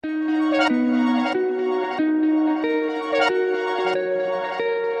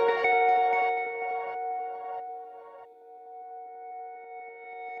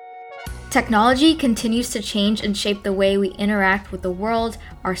Technology continues to change and shape the way we interact with the world,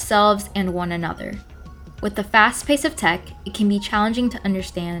 ourselves, and one another. With the fast pace of tech, it can be challenging to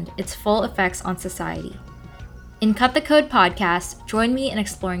understand its full effects on society. In Cut the Code podcast, join me in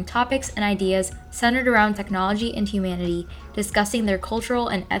exploring topics and ideas centered around technology and humanity, discussing their cultural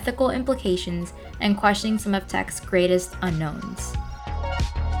and ethical implications, and questioning some of tech's greatest unknowns.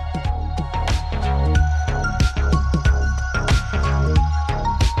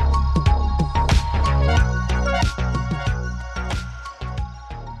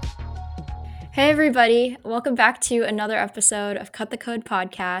 Hey everybody, welcome back to another episode of Cut the Code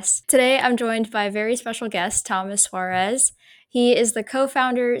podcast. Today I'm joined by a very special guest, Thomas Suarez. He is the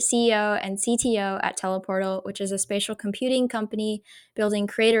co-founder, CEO, and CTO at Teleportal, which is a spatial computing company building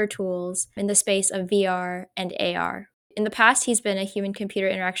creator tools in the space of VR and AR. In the past, he's been a human-computer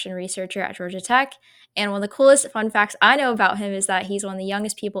interaction researcher at Georgia Tech, and one of the coolest fun facts I know about him is that he's one of the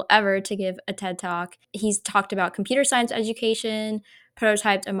youngest people ever to give a TED Talk. He's talked about computer science education,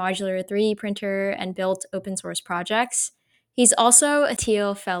 prototyped a modular 3D printer, and built open source projects. He's also a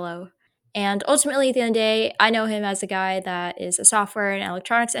Thiel Fellow. And ultimately, at the end of the day, I know him as a guy that is a software and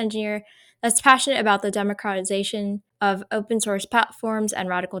electronics engineer that's passionate about the democratization of open source platforms and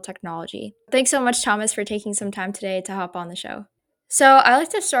radical technology. Thanks so much, Thomas, for taking some time today to hop on the show. So I like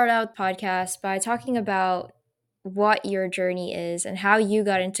to start out the podcast by talking about what your journey is and how you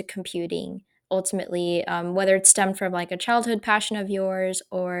got into computing ultimately, whether it stemmed from like a childhood passion of yours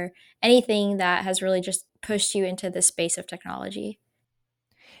or anything that has really just pushed you into the space of technology.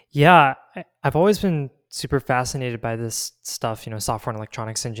 Yeah, I've always been super fascinated by this stuff, software and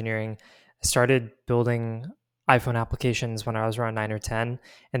electronics engineering. I started building iPhone applications when I was around 9 or 10,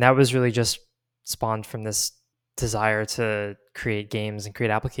 and that was really just spawned from this desire to create games and create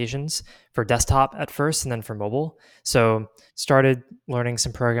applications for desktop at first and then for mobile. So started learning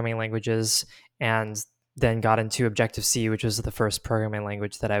some programming languages and then got into Objective-C, which was the first programming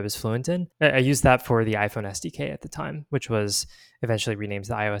language that I was fluent in. I used that for the iPhone SDK at the time, which was eventually renamed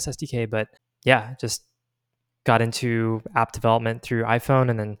the iOS SDK. But yeah, just got into app development through iPhone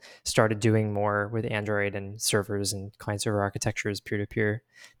and then started doing more with Android and servers and client-server architectures, peer-to-peer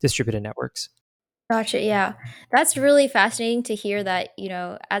distributed networks. Gotcha. Yeah. That's really fascinating to hear that,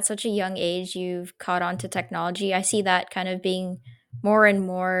 at such a young age, you've caught on to technology. I see that kind of being more and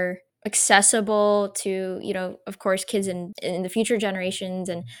more accessible to, of course, kids in the future generations,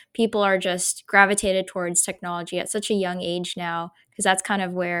 and people are just gravitated towards technology at such a young age now, because that's kind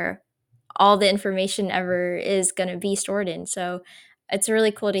of where all the information ever is going to be stored in. So it's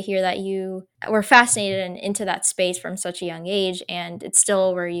really cool to hear that you were fascinated and into that space from such a young age, and it's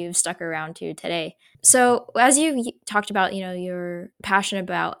still where you've stuck around to today. So as you talked about, your passion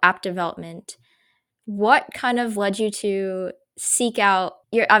about app development, what kind of led you to seek out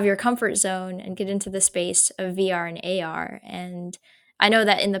your comfort zone and get into the space of VR and AR? And I know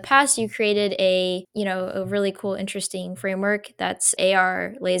that in the past you created a really cool, interesting framework that's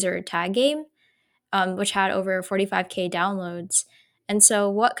AR laser tag game, which had over 45K downloads. And so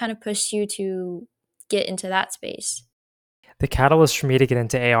what kind of pushed you to get into that space? The catalyst for me to get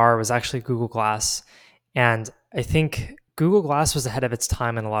into AR was actually Google Glass. And I think Google Glass was ahead of its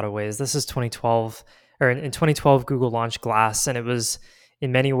time in a lot of ways. This is 2012, or in 2012, Google launched Glass, and it was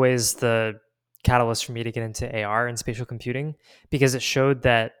in many ways the catalyst for me to get into AR and spatial computing, because it showed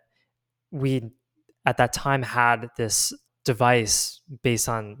that we at that time had this device based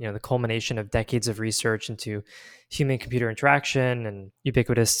on the culmination of decades of research into human computer interaction and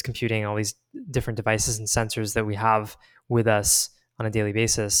ubiquitous computing, all these different devices and sensors that we have with us on a daily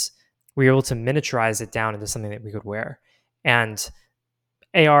basis. We were able to miniaturize it down into something that we could wear. And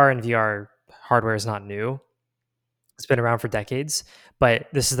AR and VR hardware is not new. It's been around for decades, but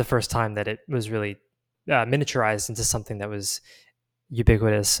this is the first time that it was really miniaturized into something that was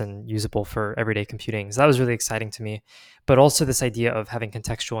ubiquitous and usable for everyday computing. So that was really exciting to me. But also this idea of having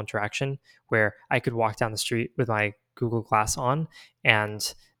contextual interaction where I could walk down the street with my Google Glass on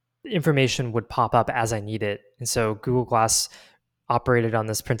and information would pop up as I need it. And so Google Glass operated on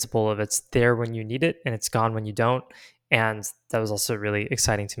this principle of it's there when you need it and it's gone when you don't. And that was also really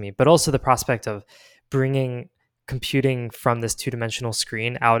exciting to me. But also the prospect of bringing computing from this two-dimensional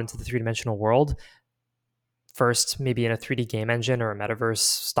screen out into the three-dimensional world, first maybe in a 3D game engine or a metaverse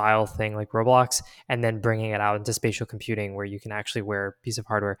style thing like Roblox, and then bringing it out into spatial computing where you can actually wear a piece of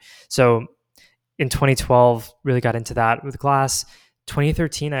hardware. So in 2012, really got into that with Glass.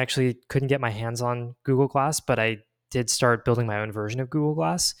 2013, I actually couldn't get my hands on Google Glass, but I did start building my own version of Google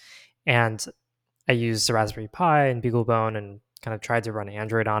Glass. And I used a Raspberry Pi and BeagleBone and kind of tried to run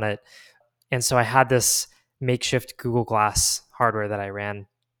Android on it. And so I had this makeshift Google Glass hardware that I ran.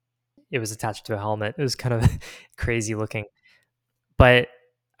 It was attached to a helmet. It was kind of crazy looking. But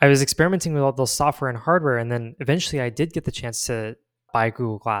I was experimenting with all those software and hardware. And then eventually I did get the chance to buy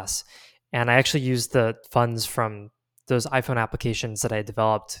Google Glass. And I actually used the funds from those iPhone applications that I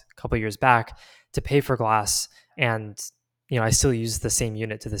developed a couple years back to pay for Glass. And, I still use the same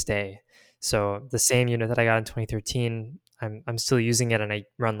unit to this day. So the same unit that I got in 2013, I'm still using it and I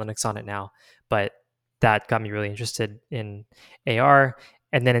run Linux on it now. But that got me really interested in AR.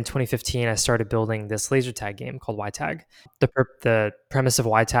 And then in 2015, I started building this laser tag game called YTag. The premise of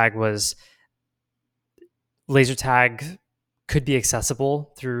YTag was laser tag could be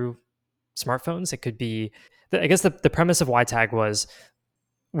accessible through smartphones. It could be, I guess the premise of YTag was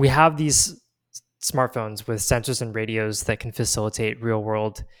we have these smartphones with sensors and radios that can facilitate real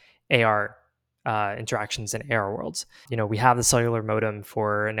world AR interactions in AR worlds. We have the cellular modem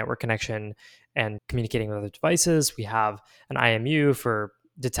for a network connection and communicating with other devices. We have an IMU for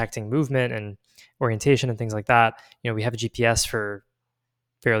detecting movement and orientation and things like that. We have a GPS for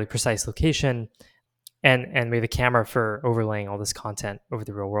fairly precise location, and we have a camera for overlaying all this content over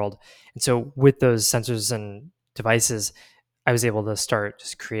the real world. And so with those sensors and devices, I was able to start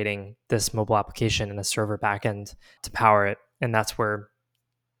just creating this mobile application and a server backend to power it. And that's where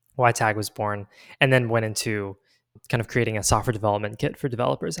YTag was born, and then went into kind of creating a software development kit for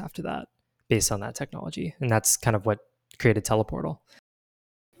developers after that based on that technology. And that's kind of what created Teleportal.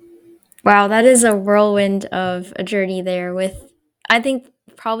 Wow, that is a whirlwind of a journey there. I think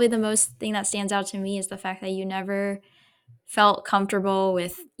probably the most thing that stands out to me is the fact that you never felt comfortable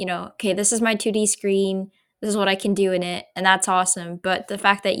with, okay, this is my 2D screen, this is what I can do in it, and that's awesome. But the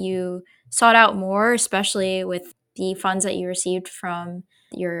fact that you sought out more, especially with the funds that you received from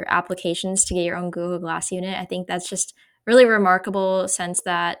your applications to get your own Google Glass unit, I think that's just really remarkable sense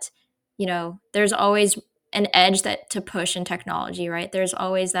that, there's always an edge that to push in technology, right? There's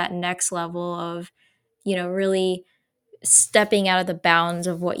always that next level of, really stepping out of the bounds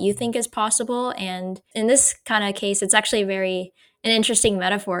of what you think is possible. And in this kind of case, it's actually an interesting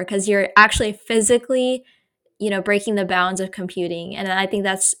metaphor because you're actually physically, breaking the bounds of computing. And I think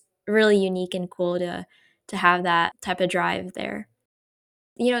that's really unique and cool to have that type of drive there.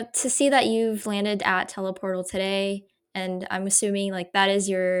 To see that you've landed at Teleportal today, and I'm assuming like that is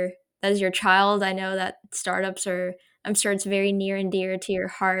your child. I know that startups are, I'm sure it's very near and dear to your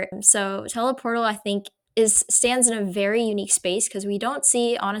heart. So Teleportal, I think, is stands in a very unique space because we don't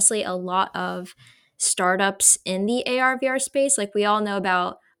see honestly a lot of startups in the AR VR space. Like we all know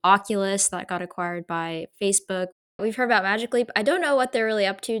about Oculus that got acquired by Facebook. We've heard about Magic Leap. I don't know what they're really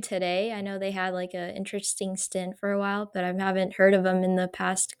up to today. I know they had like an interesting stint for a while, but I haven't heard of them in the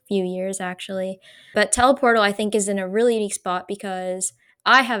past few years actually. But Teleportal, I think, is in a really unique spot because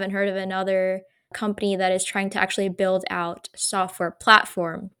I haven't heard of another company that is trying to actually build out software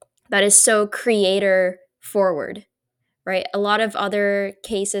platform that is so creator forward, right? A lot of other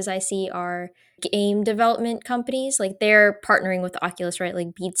cases I see are game development companies, like they're partnering with Oculus, right?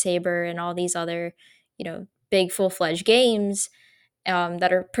 Like Beat Saber and all these other, big full fledged games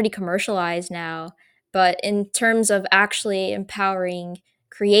that are pretty commercialized now. But in terms of actually empowering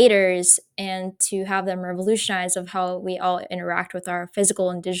creators and to have them revolutionize of how we all interact with our physical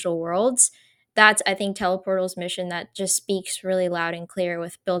and digital worlds, that's I think Teleportal's mission that just speaks really loud and clear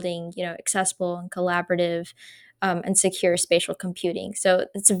with building, accessible and collaborative and secure spatial computing. So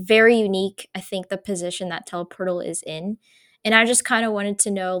it's very unique, I think, the position that Teleportal is in. And I just kind of wanted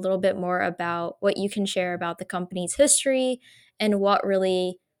to know a little bit more about what you can share about the company's history and what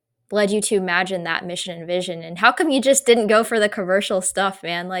really led you to imagine that mission and vision. And how come you just didn't go for the commercial stuff,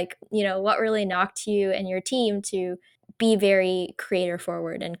 man? Like, what really knocked you and your team to be very creator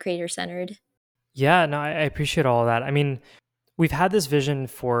forward and creator centered? Yeah, no, I appreciate all of that. I mean, we've had this vision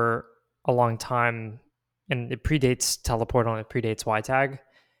for a long time, and it predates Teleportal and it predates YTag,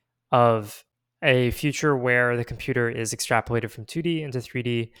 of a future where the computer is extrapolated from 2D into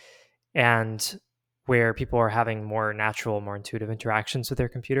 3D, and where people are having more natural, more intuitive interactions with their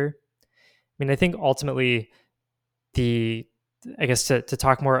computer. I mean, I think ultimately the I guess to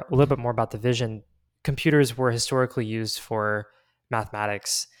talk more a little bit more about the vision, computers were historically used for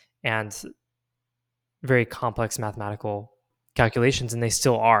mathematics and very complex mathematical calculations, and they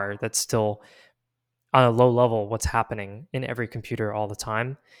still are. That's still on a low level what's happening in every computer all the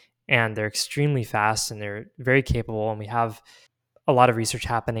time. And they're extremely fast and they're very capable. And we have a lot of research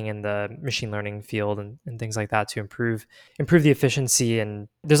happening in the machine learning field and things like that to improve the efficiency. And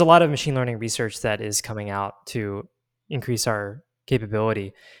there's a lot of machine learning research that is coming out to increase our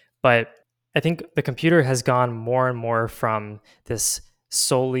capability. But I think the computer has gone more and more from this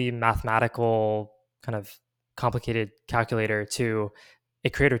solely mathematical kind of complicated calculator to a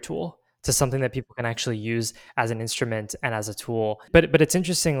creator tool, to something that people can actually use as an instrument and as a tool. But it's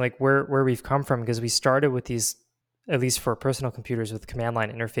interesting, like where we've come from, because we started with these, at least for personal computers, with command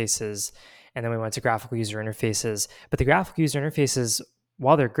line interfaces, and then we went to graphical user interfaces. But the graphical user interfaces,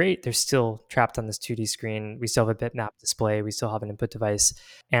 while they're great, they're still trapped on this 2D screen. We still have a bitmap display. We still have an input device.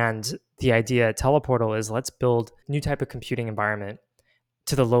 And the idea at Teleportal is, let's build a new type of computing environment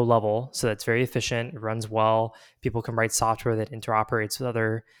to the low level so that's very efficient, it runs well. People can write software that interoperates with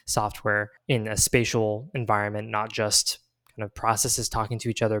other software in a spatial environment, not just kind of processes talking to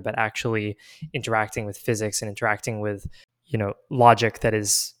each other, but actually interacting with physics and interacting with, logic that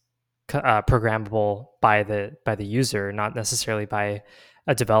is programmable by the user, not necessarily by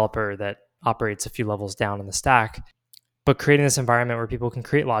a developer that operates a few levels down in the stack. But creating this environment where people can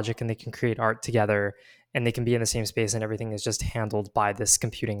create logic and they can create art together, and they can be in the same space, and everything is just handled by this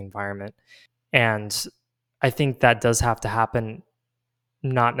computing environment. And I think that does have to happen,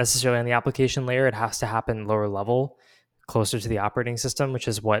 not necessarily on the application layer. It has to happen lower level, closer to the operating system, which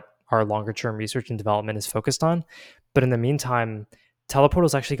is what our longer term research and development is focused on. But in the meantime,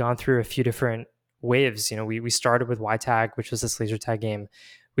 Teleportal's actually gone through a few different waves. We started with YTAG, which was this laser tag game.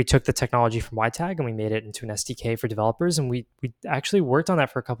 We took the technology from YTAG and we made it into an SDK for developers. And we actually worked on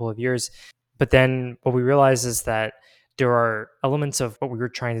that for a couple of years. But then what we realized is that there are elements of what we were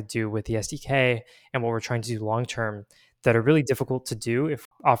trying to do with the SDK and what we're trying to do long term that are really difficult to do if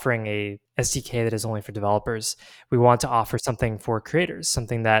offering a SDK that is only for developers. We want to offer something for creators,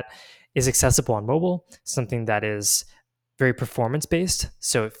 something that is accessible on mobile, something that is very performance based.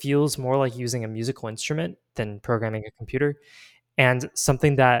 So it feels more like using a musical instrument than programming a computer, and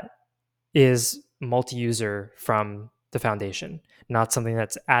something that is multi-user from the foundation, not something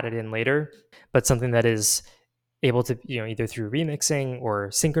that's added in later, but something that is able to, either through remixing or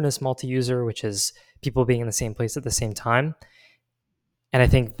synchronous multi-user, which is people being in the same place at the same time. And I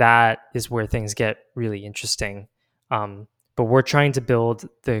think that is where things get really interesting. But we're trying to build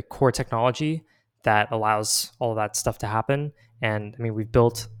the core technology that allows all of that stuff to happen. And I mean, we've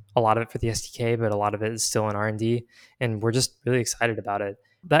built a lot of it for the SDK, but a lot of it is still in R&D, and we're just really excited about it.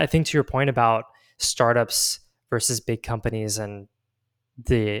 That, I think, to your point about startups versus big companies and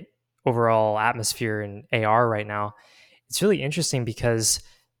the overall atmosphere in AR right now, it's really interesting because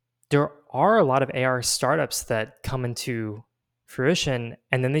there are a lot of AR startups that come into fruition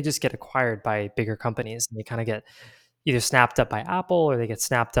and then they just get acquired by bigger companies. And they kind of get either snapped up by Apple, or they get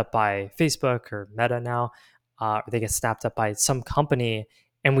snapped up by Facebook or Meta now, or they get snapped up by some company,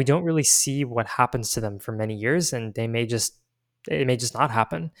 and we don't really see what happens to them for many years, and it may just not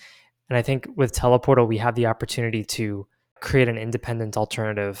happen. And I think with Teleportal, we have the opportunity to create an independent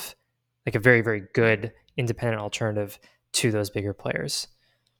alternative, like a very, very good independent alternative to those bigger players.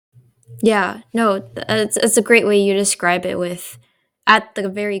 Yeah, no, it's a great way you describe it. With at the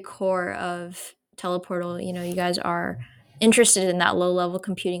very core of Teleportal, you guys are interested in that low level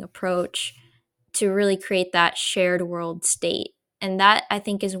computing approach to really create that shared world state. And that, I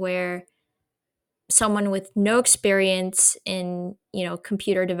think, is where someone with no experience in,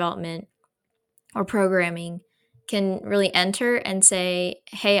 computer development or programming can really enter and say,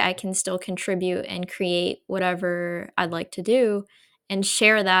 hey, I can still contribute and create whatever I'd like to do, and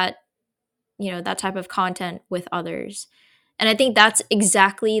share that type of content with others. And I think that's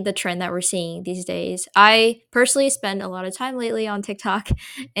exactly the trend that we're seeing these days. I personally spend a lot of time lately on TikTok,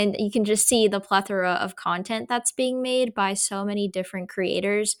 and you can just see the plethora of content that's being made by so many different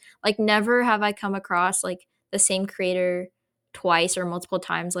creators. Like, never have I come across like the same creator twice or multiple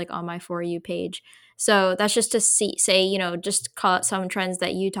times, like on my For You page. So that's just to say, just call out some trends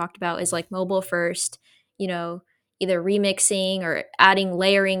that you talked about, is like mobile first, you know, either remixing or adding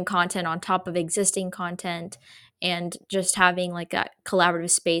layering content on top of existing content, and just having like that collaborative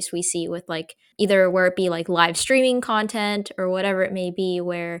space we see with like either where it be like live streaming content or whatever it may be,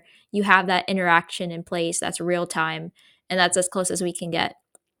 where you have that interaction in place that's real time, and that's as close as we can get.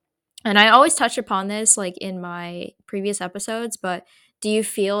 And I always touch upon this like in my previous episodes, but do you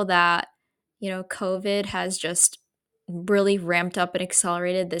feel that, COVID has just really ramped up and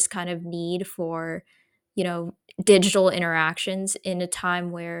accelerated this kind of need for, you know, digital interactions in a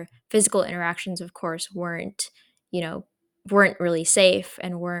time where physical interactions, of course, you know, weren't really safe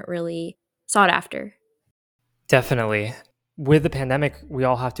and weren't really sought after? Definitely. With the pandemic, we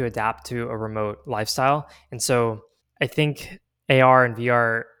all have to adapt to a remote lifestyle. And so I think AR and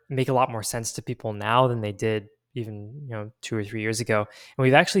VR make a lot more sense to people now than they did even, 2 or 3 years ago. And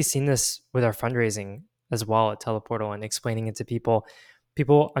we've actually seen this with our fundraising as well at Teleportal, and explaining it to people.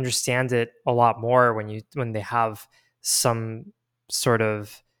 people understand it a lot more when they have some sort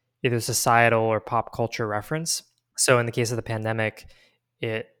of either societal or pop culture reference. So in the case of the pandemic,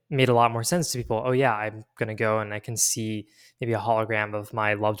 it made a lot more sense to people. Oh yeah, I'm gonna go and I can see maybe a hologram of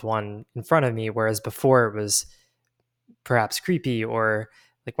my loved one in front of me, whereas before it was perhaps creepy, or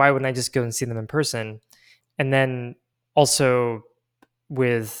like, why wouldn't I just go and see them in person? And then also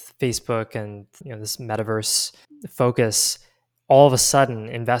with Facebook and this metaverse focus, all of a sudden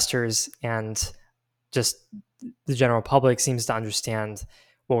investors and just the general public seems to understand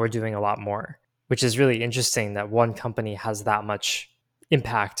what we're doing a lot more, which is really interesting that one company has that much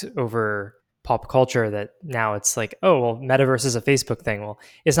impact over pop culture that now it's like, oh, well, metaverse is a Facebook thing. Well,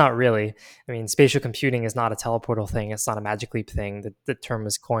 it's not really. I mean, spatial computing is not a teleportal thing. It's not a Magic Leap thing. The term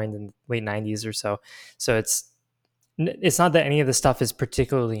was coined in the late 90s or so. So it's not that any of the stuff is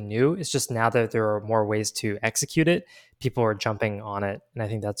particularly new. It's just now that there are more ways to execute it, people are jumping on it, and I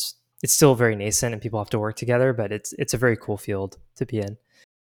think it's still very nascent, and people have to work together. But it's a very cool field to be in.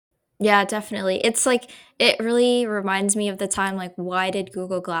 Yeah, definitely. It's like it really reminds me of the time like why did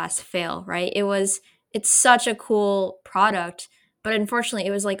Google Glass fail, right? It's such a cool product, but unfortunately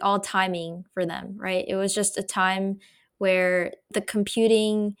it was like all timing for them, right? It was just a time where the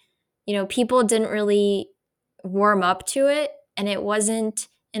computing, people didn't really warm up to it and it wasn't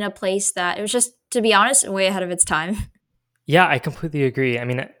in a place that it was just to be honest way ahead of its time. Yeah, I completely agree. I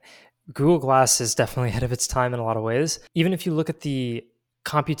mean, Google Glass is definitely ahead of its time in a lot of ways. Even if you look at the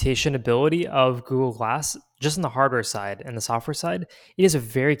computation ability of Google Glass, just on the hardware side and the software side, it is a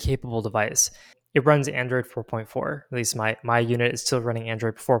very capable device. It runs Android 4.4. At least my unit is still running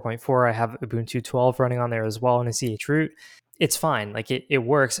Android 4.4. I have Ubuntu 12 running on there as well and a CH root. It's fine. Like it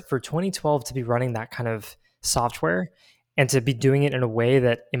works. For 2012 to be running that kind of software and to be doing it in a way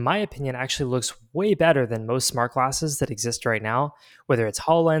that, in my opinion, actually looks way better than most smart glasses that exist right now, whether it's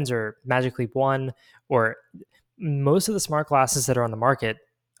HoloLens or Magic Leap 1 or most of the smart glasses that are on the market,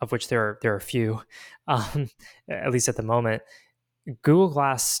 of which there are a few, um, at least at the moment. Google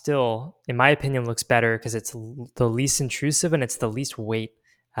Glass still, in my opinion, looks better because it's the least intrusive and it's the least weight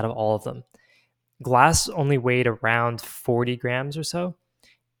out of all of them. Glass only weighed around 40 grams or so,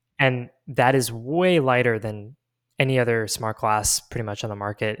 and that is way lighter than any other smart glass pretty much on the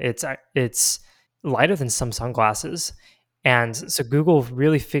market. It's lighter than some sunglasses. And so Google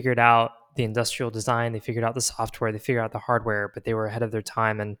really figured out the industrial design, they figured out the software, they figured out the hardware, but they were ahead of their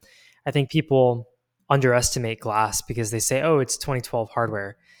time. And I think people underestimate glass because they say, oh, it's 2012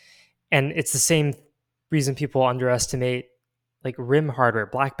 hardware. And it's the same reason people underestimate like RIM hardware,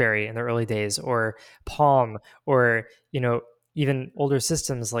 BlackBerry in the early days, or Palm, or even older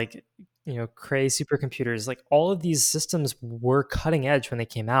systems like Cray supercomputers. Like all of these systems were cutting edge when they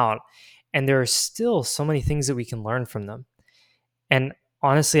came out, and there are still so many things that we can learn from them. And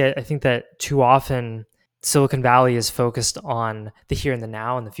honestly, I think that too often Silicon Valley is focused on the here and the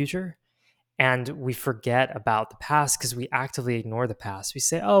now and the future, and we forget about the past because we actively ignore the past. We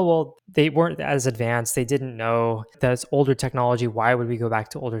say, oh, well, they weren't as advanced. They didn't know that's older technology. Why would we go back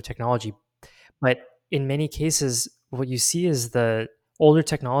to older technology? But in many cases, what you see is the older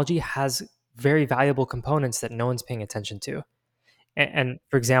technology has very valuable components that no one's paying attention to. And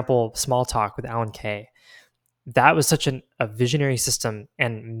for example, Smalltalk with Alan Kay, that was such a visionary system,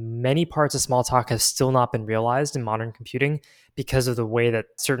 and many parts of Smalltalk have still not been realized in modern computing because of the way that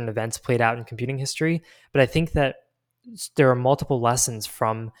certain events played out in computing history. But I think that there are multiple lessons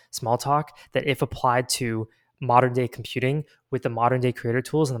from Smalltalk that, if applied to modern day computing with the modern day creator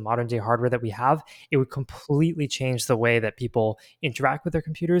tools and the modern day hardware that we have, it would completely change the way that people interact with their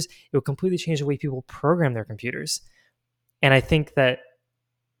computers. It would completely change the way people program their computers. And I think that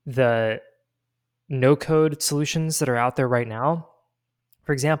the no code solutions that are out there right now,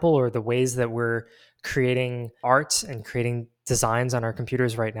 for example, or the ways that we're creating art and creating designs on our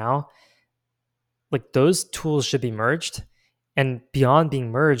computers right now, like those tools should be merged. And beyond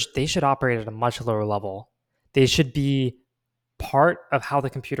being merged, they should operate at a much lower level. They should be part of how the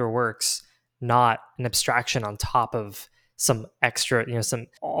computer works, not an abstraction on top of some extra, some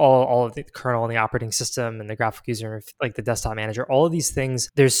all of the kernel and the operating system and the graphic user, like the desktop manager, all of these things.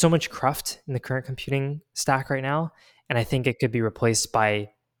 There's so much cruft in the current computing stack right now. And I think it could be replaced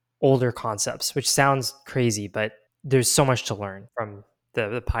by older concepts, which sounds crazy, but there's so much to learn from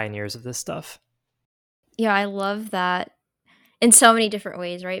the pioneers of this stuff. Yeah, I love that in so many different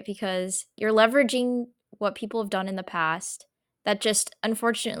ways, right? Because you're leveraging what people have done in the past that just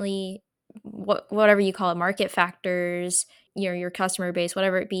unfortunately whatever you call it, market factors, your customer base,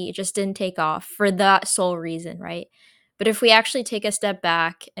 whatever it be, it just didn't take off for that sole reason, right? But if we actually take a step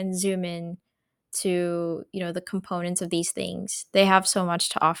back and zoom in, to, the components of these things. They have so much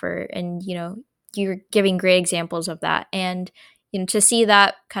to offer, and, you're giving great examples of that. And, to see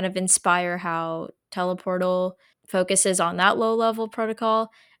that kind of inspire how Teleportal focuses on that low level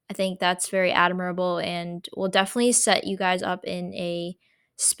protocol, I think that's very admirable and will definitely set you guys up in a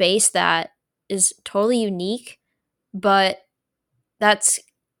space that is totally unique, but that's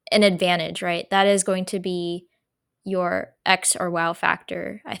an advantage, right? That is going to be your X or wow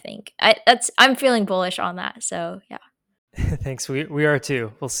factor, I think. I'm feeling bullish on that. So, yeah. Thanks. We are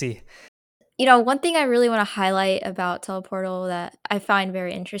too. We'll see. One thing I really want to highlight about Teleportal that I find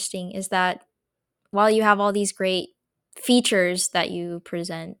very interesting is that while you have all these great features that you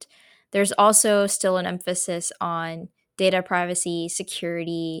present, there's also still an emphasis on data privacy,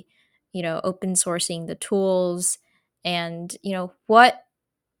 security, open sourcing the tools, and, what,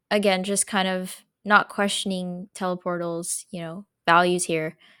 again, just kind of not questioning Teleportal's, values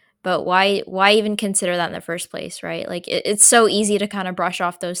here, but why even consider that in the first place, right? Like it's so easy to kind of brush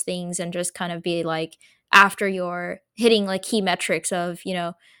off those things and just kind of be like, after you're hitting like key metrics of,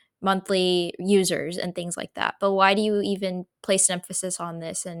 monthly users and things like that. But why do you even place an emphasis on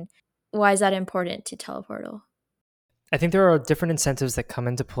this, and why is that important to Teleportal? I think there are different incentives that come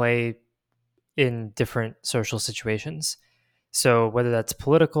into play in different social situations. So whether that's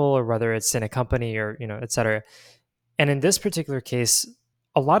political or whether it's in a company or, et cetera. And in this particular case,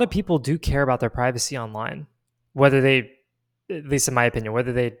 a lot of people do care about their privacy online, whether they, at least in my opinion,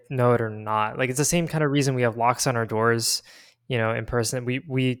 whether they know it or not. Like it's the same kind of reason we have locks on our doors, in person.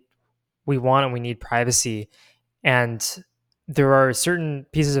 We want and we need privacy. And there are certain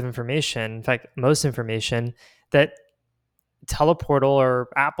pieces of information, in fact, most information that Teleportal or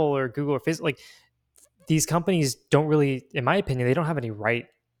Apple or Google or Facebook, like these companies don't really, in my opinion, they don't have any right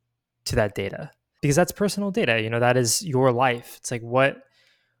to that data because that's personal data. That is your life. It's like what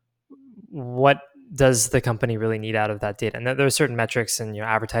does the company really need out of that data? And there are certain metrics and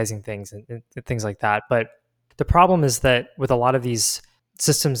advertising things and things like that. But the problem is that with a lot of these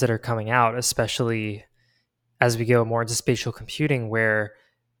systems that are coming out, especially as we go more into spatial computing, where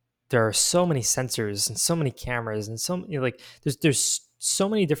there are so many sensors and so many cameras and so like there's so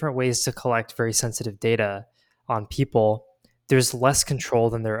many different ways to collect very sensitive data on people. There's less control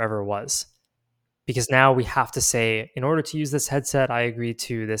than there ever was because now we have to say, in order to use this headset, I agree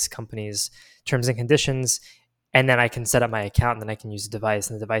to this company's terms and conditions, and then I can set up my account and then I can use the device,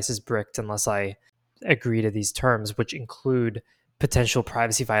 and the device is bricked unless I agree to these terms, which include potential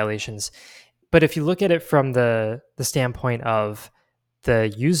privacy violations. But if you look at it from the standpoint of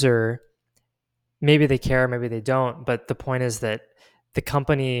the user, maybe they care, maybe they don't. But the point is that the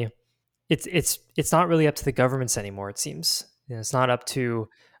company, it's not really up to the governments anymore. It seems it's not up to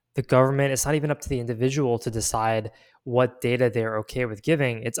the government. It's not even up to the individual to decide what data they're okay with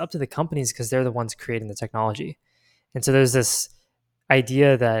giving. It's up to the companies because they're the ones creating the technology. And so there's this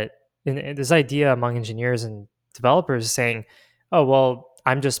idea that this idea among engineers and developers saying, "Oh well,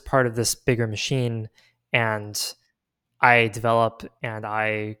 I'm just part of this bigger machine, and I develop and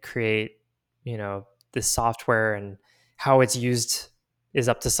I create, this software, and how it's used is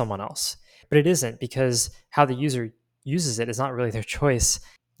up to someone else." But it isn't, because how the user uses it is not really their choice.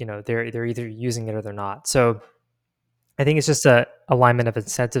 They're either using it or they're not. So I think it's just a alignment of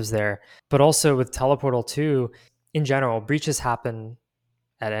incentives there. But also with Teleportal too, in general, breaches happen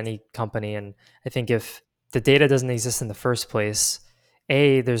at any company. And I think if the data doesn't exist in the first place,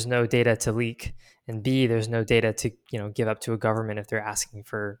 A, there's no data to leak, and B, there's no data to, give up to a government if they're asking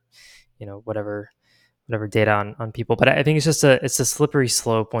for, whatever data on people. But I think it's a slippery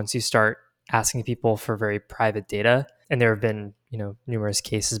slope once you start asking people for very private data. And there have been, numerous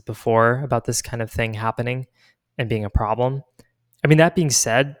cases before about this kind of thing happening and being a problem. I mean, that being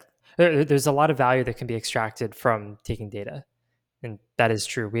said, there's a lot of value that can be extracted from taking data. And that is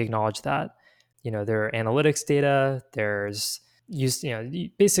true. We acknowledge that. There are analytics data, there's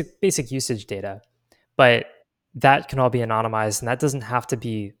basic usage data, but that can all be anonymized, and that doesn't have to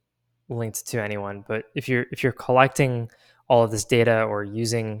be linked to anyone. But if you're collecting all of this data or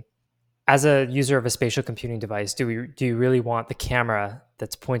using, as a user of a spatial computing device, do you really want the camera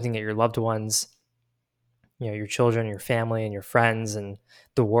that's pointing at your loved ones, your children, your family, and your friends, and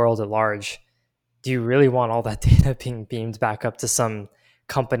the world at large? Do you really want all that data being beamed back up to some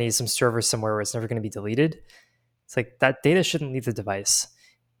company, some server somewhere where it's never going to be deleted? It's like that data shouldn't leave the device.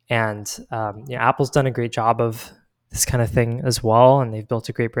 And Apple's done a great job of this kind of thing as well, and they've built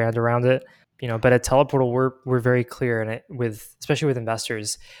a great brand around it. But at Teleportal, we're very clear, and especially with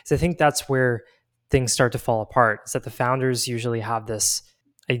investors. So I think that's where things start to fall apart. Is that the founders usually have this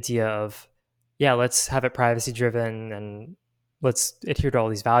idea of, yeah, let's have it privacy driven and let's adhere to all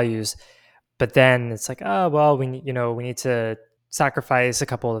these values. But then it's like, oh well, we need to sacrifice a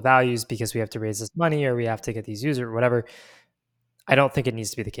couple of values because we have to raise this money or we have to get these users or whatever. I don't think it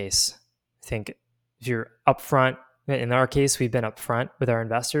needs to be the case. I think if you're upfront, in our case, we've been upfront with our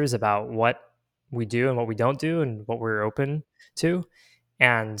investors about what we do and what we don't do and what we're open to.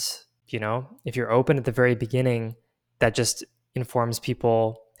 And, if you're open at the very beginning, that just informs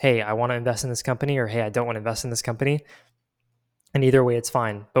people, hey, I want to invest in this company, or hey, I don't want to invest in this company. And either way, it's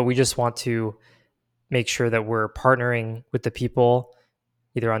fine. But we just want to make sure that we're partnering with the people,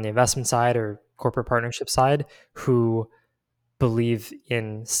 either on the investment side or corporate partnership side, who believe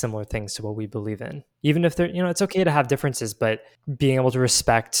in similar things to what we believe in. Even if it's okay to have differences, but being able to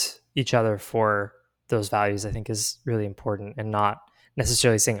respect each other for those values, I think, is really important, and not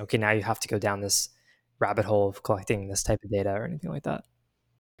necessarily saying, okay, now you have to go down this rabbit hole of collecting this type of data or anything like that.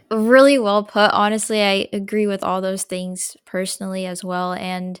 Really well put. Honestly, I agree with all those things personally as well.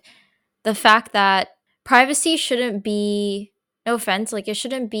 And the fact that privacy shouldn't be, no offense, like it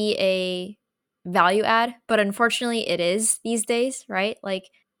shouldn't be a value add, but unfortunately it is these days, right? Like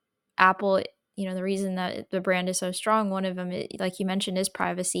Apple, the reason that the brand is so strong, one of them, like you mentioned, is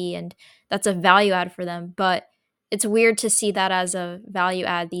privacy, and that's a value add for them. But it's weird to see that as a value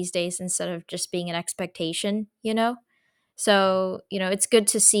add these days instead of just being an expectation. So, it's good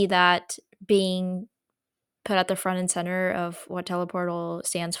to see that being put at the front and center of what Teleportal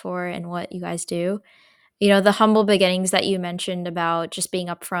stands for and what you guys do. The humble beginnings that you mentioned about just being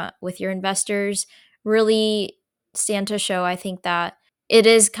upfront with your investors really stand to show. I think that it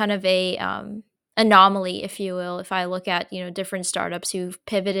is kind of a anomaly, if you will, if I look at different startups who've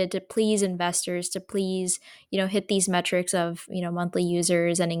pivoted to please investors, to please hit these metrics of monthly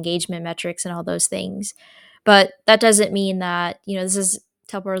users and engagement metrics and all those things. But that doesn't mean that this is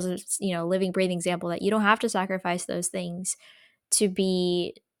Telpor's living breathing example that you don't have to sacrifice those things to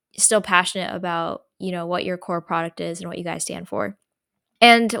be still passionate about, what your core product is and what you guys stand for.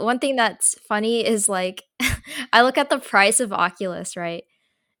 And one thing that's funny is like I look at the price of Oculus, right?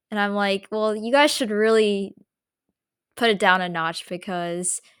 And I'm like, well, you guys should really put it down a notch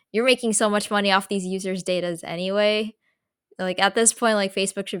because you're making so much money off these users' data anyway. Like at this point, like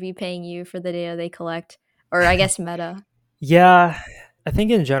Facebook should be paying you for the data they collect, or I guess Meta. Yeah, I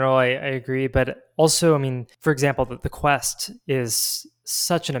think in general, I agree. But also, I mean, for example, the Quest is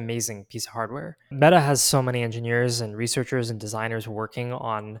such an amazing piece of hardware. Meta has so many engineers and researchers and designers working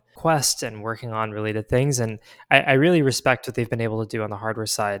on Quest and working on related things. And I really respect what they've been able to do on the hardware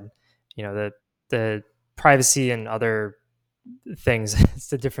side. The privacy and other things,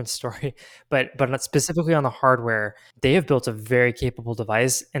 it's a different story. But not specifically on the hardware, they have built a very capable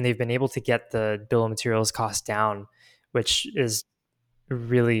device, and they've been able to get the bill of materials cost down, which is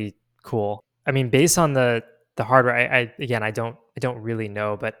really cool. I mean, based on the hardware, I again, I don't really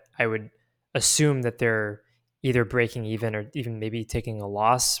know, but I would assume that they're either breaking even or even maybe taking a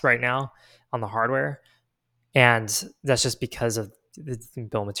loss right now on the hardware, and that's just because of the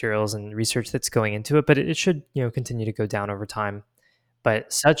bill of materials and research that's going into it. But it should continue to go down over time.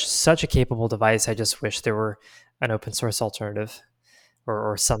 But such a capable device, I just wish there were an open source alternative,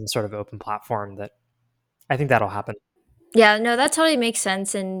 or some sort of open platform that I think that'll happen. Yeah, no, that totally makes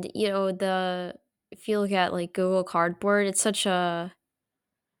sense. And the if you look at like Google Cardboard, it's such an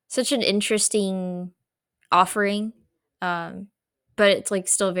interesting offering. Um, but it's like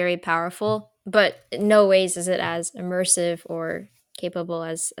still very powerful. But in no ways is it as immersive or capable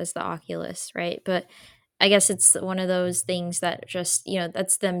as the Oculus, right? But I guess it's one of those things that just,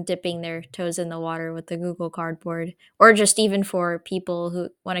 that's them dipping their toes in the water with the Google Cardboard, or just even for people who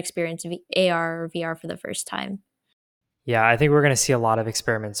want to experience AR or VR for the first time. Yeah, I think we're going to see a lot of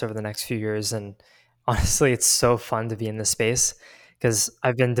experiments over the next few years. And honestly, it's so fun to be in this space because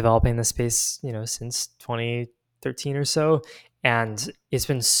I've been developing this space, since 2013 or so. And it's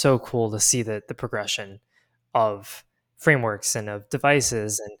been so cool to see the progression of frameworks and of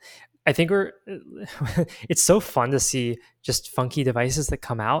devices. And I think it's so fun to see just funky devices that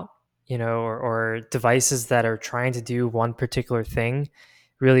come out, or devices that are trying to do one particular thing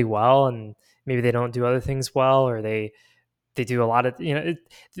really well. And maybe they don't do other things well, or they do a lot of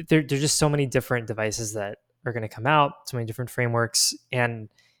there's just so many different devices that are going to come out, so many different frameworks, and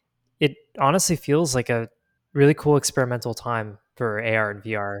it honestly feels like a really cool experimental time for AR and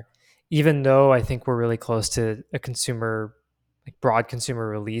VR, even though I think we're really close to a consumer, like broad consumer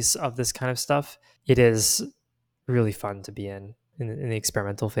release of this kind of stuff. It is really fun to be in the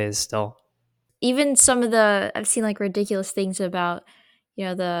experimental phase still. Even some of the I've seen like ridiculous things about,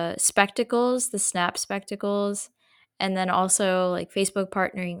 the spectacles, the Snap spectacles, and then also like Facebook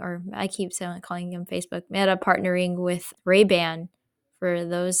partnering, or I keep saying calling them Facebook, Meta partnering with Ray-Ban for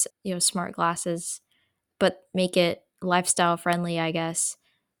those, smart glasses, but make it lifestyle friendly, I guess.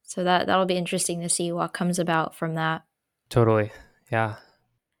 So that'll be interesting to see what comes about from that. Totally. Yeah.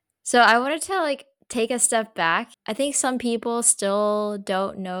 So I wanted to take a step back. I think some people still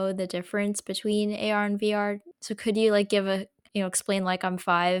don't know the difference between AR and VR. So could you give a, explain like I'm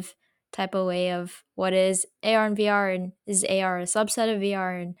five type of way of what is AR and VR, and is AR a subset of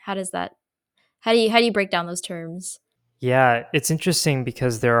VR, and how do you break down those terms? Yeah, it's interesting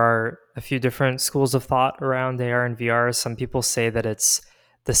because there are a few different schools of thought around AR and VR. Some people say that it's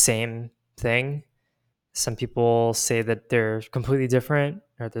the same thing. Some people say that they're completely different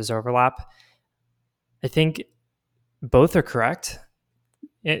or there's overlap. I think both are correct.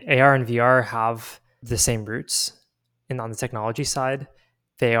 AR and VR have the same roots. And on the technology side,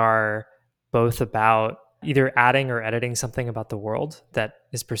 they are both about either adding or editing something about the world that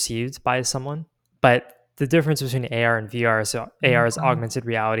is perceived by someone. But the difference between AR and VR is AR is augmented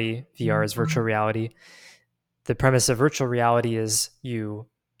reality, VR is virtual reality. The premise of virtual reality is you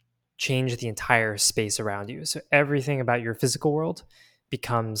change the entire space around you. So everything about your physical world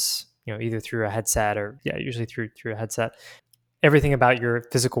becomes, either through a headset or usually through a headset. Everything about your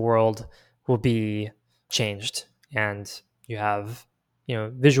physical world will be changed, and you have,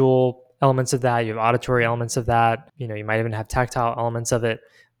 visual elements of that, you have auditory elements of that, you might even have tactile elements of it,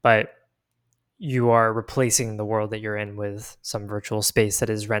 but you are replacing the world that you're in with some virtual space that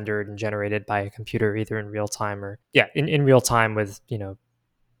is rendered and generated by a computer either in real time or in real time with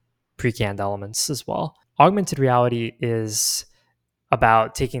pre-canned elements as well. Augmented reality is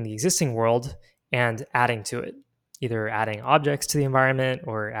about taking the existing world and adding to it, either adding objects to the environment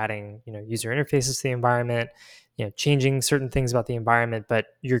or adding, user interfaces to the environment, changing certain things about the environment, but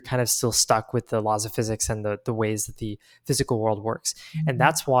you're kind of still stuck with the laws of physics and the ways that the physical world works. And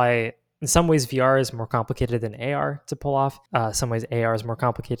that's why in some ways VR is more complicated than AR to pull off. Some ways AR is more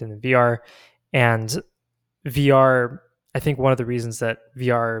complicated than VR. And VR, I think one of the reasons that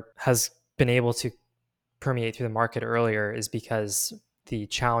VR has been able to permeate through the market earlier is because the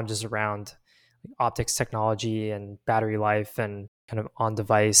challenges around optics technology and battery life and kind of on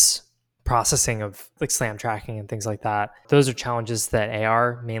device processing of SLAM tracking and things like that. Those are challenges that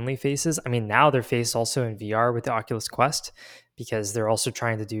AR mainly faces. I mean, now they're faced also in VR with the Oculus Quest because they're also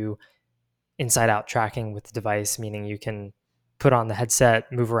trying to do inside out tracking with the device, meaning you can put on the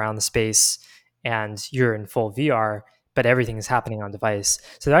headset, move around the space, and you're in full VR, but everything is happening on device.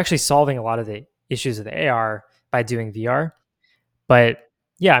 So they're actually solving a lot of the issues with AR by doing VR. But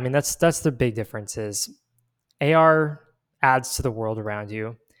yeah, I mean that's the big difference is AR adds to the world around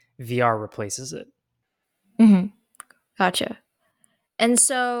you, VR replaces it. Hmm. Gotcha. And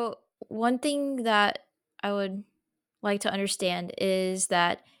so one thing that I would like to understand is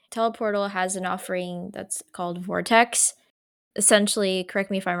that Teleportal has an offering that's called Vortex. Essentially, correct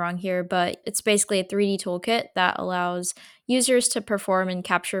me if I'm wrong here, but it's basically a 3D toolkit that allows users to perform and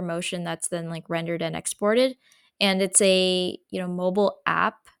capture motion that's then rendered and exported. And it's a mobile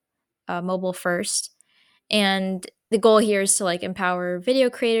app, mobile first. And the goal here is to empower video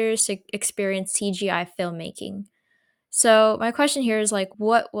creators to experience CGI filmmaking. So my question here is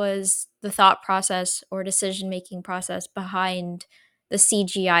what was the thought process or decision making process behind the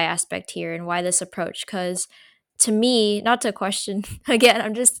CGI aspect here, and why this approach? Because to me, not to question again,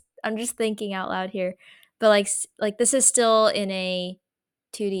 I'm just thinking out loud here, but this is still in a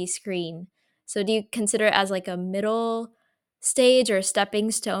 2D screen. So do you consider it as a middle stage or a stepping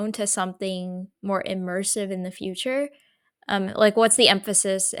stone to something more immersive in the future? What's the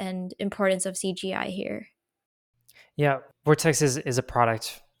emphasis and importance of CGI here? Yeah, Vortex is a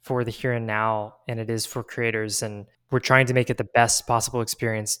product for the here and now, and it is for creators. And we're trying to make it the best possible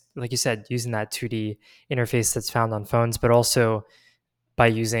experience, like you said, using that 2D interface that's found on phones, but also by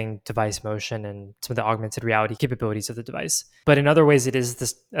using device motion and some of the augmented reality capabilities of the device. But in other ways, it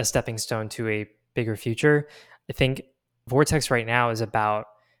is a stepping stone to a bigger future. I think Vortex right now is about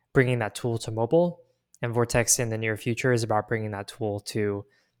bringing that tool to mobile, and Vortex in the near future is about bringing that tool to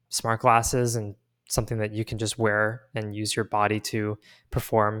smart glasses and something that you can just wear and use your body to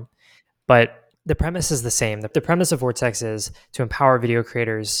perform. But the premise is the same. The premise of Vortex is to empower video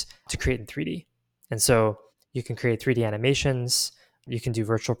creators to create in 3D. And so you can create 3D animations, you can do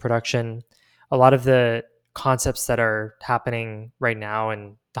virtual production. A lot of the concepts that are happening right now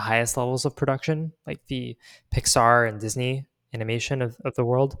in the highest levels of production, like the Pixar and Disney animation of the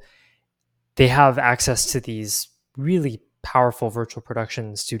world, they have access to these really powerful virtual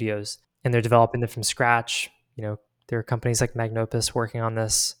production studios and they're developing them from scratch. There are companies like Magnopus working on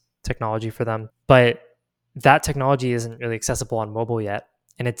this technology for them, but that technology isn't really accessible on mobile yet.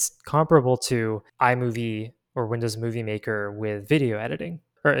 And it's comparable to iMovie or Windows Movie Maker with video editing,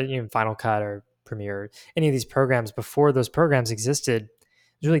 or Final Cut or Premiere, any of these programs. Before those programs existed, it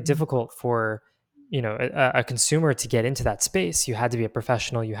was really difficult for a consumer to get into that space. You had to be a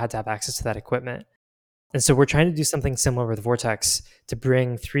professional. You had to have access to that equipment. And so we're trying to do something similar with Vortex to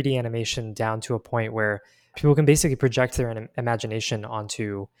bring 3D animation down to a point where people can basically project their imagination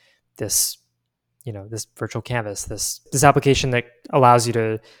onto this, this virtual canvas, this application that allows you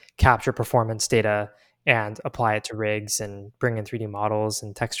to capture performance data and apply it to rigs and bring in 3D models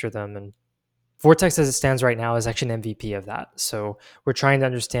and texture them. And Vortex, as it stands right now, is actually an MVP of that. So we're trying to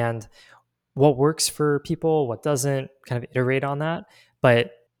understand what works for people, what doesn't, kind of iterate on that.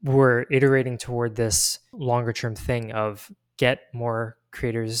 But we're iterating toward this longer term thing of get more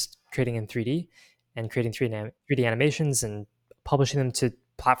creators creating in 3D and creating 3D animations and publishing them to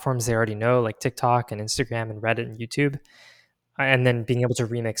platforms they already know, like TikTok and Instagram and Reddit and YouTube, and then being able to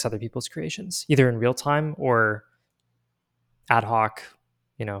remix other people's creations, either in real time or ad hoc,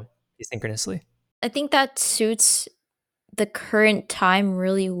 asynchronously. I think that suits the current time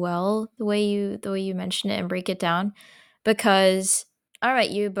really well, the way you mention it and break it down, because I don't know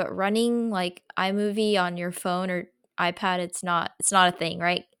about you, but running like iMovie on your phone or iPad, it's not a thing,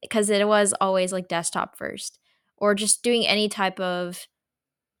 right? Because it was always like desktop first, or just doing any type of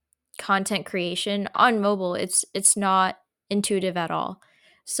content creation on mobile, it's not intuitive at all.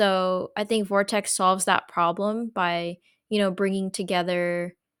 So I think Vortex solves that problem by bringing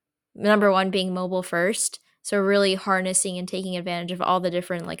together, number one, being mobile first, so really harnessing and taking advantage of all the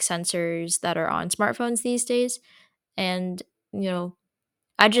different like sensors that are on smartphones these days. And you know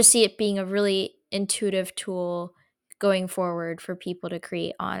I just see it being a really intuitive tool going forward for people to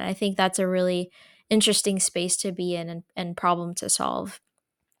create on. I think that's a really interesting space to be in, and problem to solve.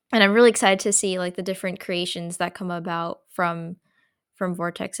 And I'm really excited to see like the different creations that come about from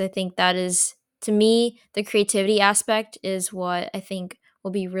Vortex. I think that is, to me, the creativity aspect is what I think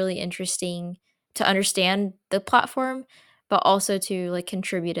will be really interesting to understand the platform, but also to like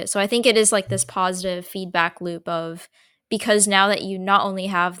contribute it. So I think it is like this positive feedback loop of, because now that you not only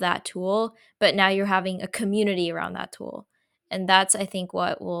have that tool, but now you're having a community around that tool. And that's, I think,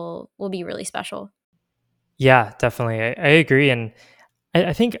 what will be really special. Yeah, definitely. I agree. And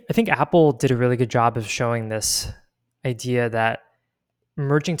I think Apple did a really good job of showing this idea that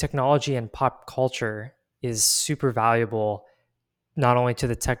merging technology and pop culture is super valuable, not only to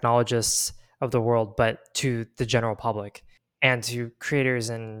the technologists of the world, but to the general public and to creators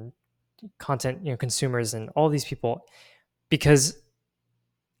and content, consumers and all these people. Because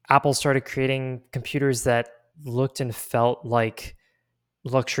Apple started creating computers that looked and felt like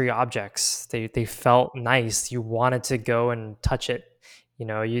luxury objects. They felt nice. You wanted to go and touch it.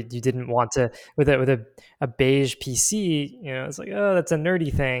 You didn't want to, with a beige PC. It's like, oh, that's a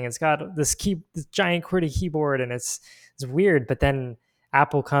nerdy thing. It's got this giant QWERTY keyboard, and it's weird. But then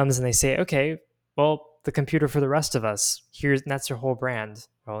Apple comes and they say, okay, well, the computer for the rest of us. And that's their whole brand.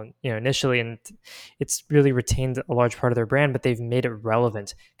 Well, initially, and it's really retained a large part of their brand, but they've made it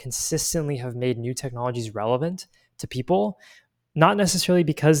relevant. Consistently have made new technologies relevant to people, not necessarily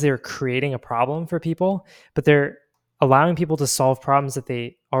because they're creating a problem for people, but they're allowing people to solve problems that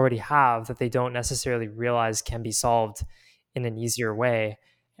they already have that they don't necessarily realize can be solved in an easier way,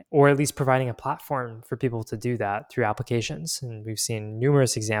 or at least providing a platform for people to do that through applications. And we've seen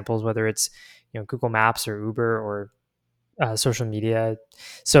numerous examples, whether it's Google Maps or Uber or social media.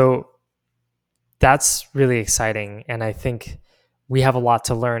 So that's really exciting, and I think we have a lot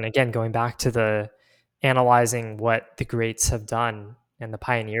to learn. Again, going back to the analyzing what the greats have done and the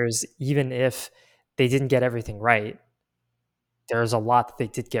pioneers, even if they didn't get everything right, there's a lot that they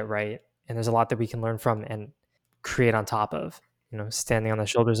did get right, and there's a lot that we can learn from and create on top of, standing on the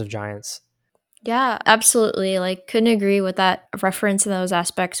shoulders of giants. Yeah, absolutely. Like, couldn't agree with that reference in those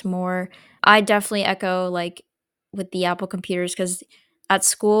aspects more. I definitely echo like with the Apple computers, because at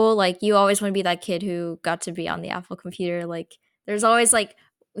school, like you always want to be that kid who got to be on the Apple computer. Like, there's always like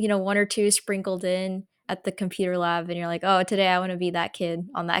one or two sprinkled in at the computer lab, and you're like, oh, today I want to be that kid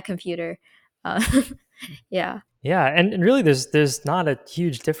on that computer. Uh, yeah. Yeah, and really there's not a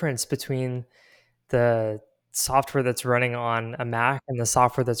huge difference between the software that's running on a Mac and the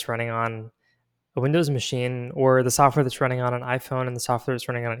software that's running on a Windows machine, or the software that's running on an iPhone and the software that's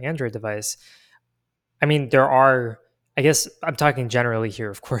running on an Android device. I mean, there are, I guess I'm talking generally here,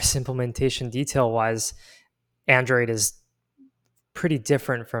 of course, implementation detail wise, Android is pretty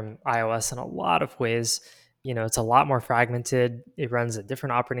different from iOS in a lot of ways. It's a lot more fragmented. It runs a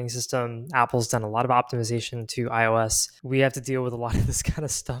different operating system. Apple's done a lot of optimization to iOS. We have to deal with a lot of this kind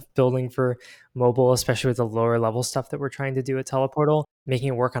of stuff building for mobile, especially with the lower level stuff that we're trying to do at Teleportal. making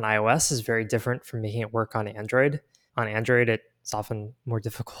it work on iOS is very different from making it work on Android. On Android, it's often more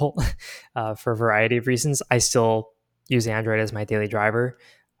difficult for a variety of reasons. I still use Android as my daily driver,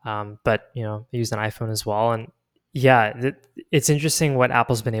 but I use an iPhone as well. And yeah, it's interesting what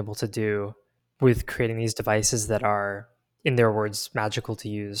Apple's been able to do with creating these devices that are, in their words, magical to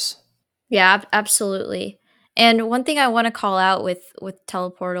use. Yeah, absolutely. And one thing I want to call out with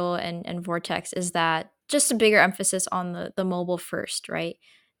Teleportal and Vortex is that just a bigger emphasis on the mobile first, right?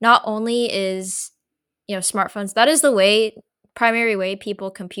 Not only is smartphones, that is the primary way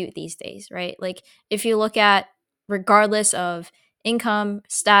people compute these days, right? Like if you look at, regardless of income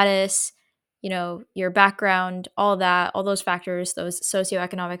status, your background, all that, all those factors, those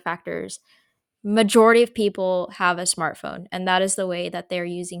socioeconomic factors, majority of people have a smartphone, and that is the way that they're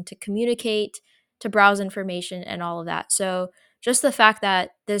using to communicate, to browse information, and all of that. So just the fact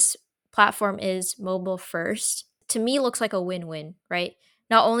that this platform is mobile first, to me, looks like a win-win, right?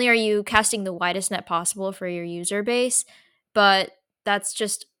 Not only are you casting the widest net possible for your user base, but that's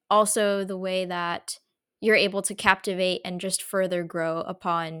just also the way that you're able to captivate and just further grow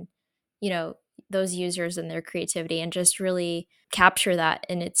upon you know those users and their creativity, and just really capture that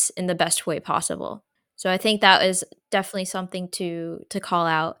in the best way possible. So I think that is definitely something to call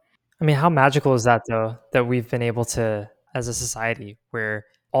out. I mean, how magical is that though, that we've been able to, as a society, where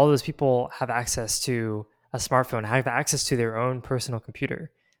all those people have access to a smartphone, have access to their own personal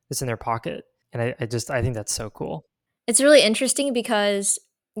computer that's in their pocket. And I think that's so cool. It's really interesting because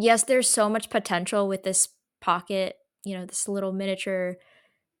yes, there's so much potential with this pocket, this little miniature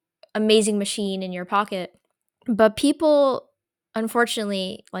amazing machine in your pocket. But people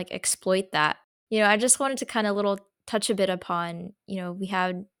unfortunately like exploit that. I just wanted to kind of little touch a bit upon, we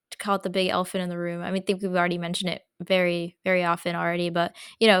had to call it the big elephant in the room. I mean, I think we've already mentioned it very, very often already, but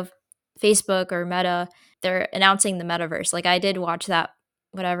Facebook or Meta, they're announcing the metaverse. Like I did watch that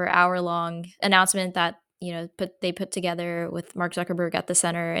whatever hour long announcement that, they put together with Mark Zuckerberg at the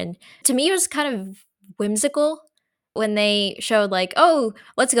center. And to me it was kind of whimsical when they showed like, "Oh,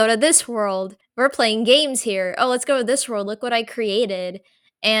 let's go to this world. We're playing games here. Oh, let's go to this world. Look what I created."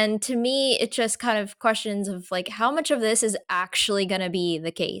 And to me, it just kind of questions of like how much of this is actually going to be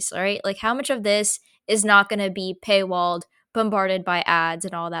the case, all right? Like how much of this is not going to be paywalled, bombarded by ads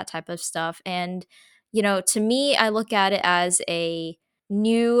and all that type of stuff. And to me, I look at it as a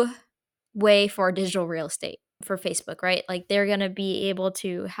new way for digital real estate for Facebook, right? Like they're going to be able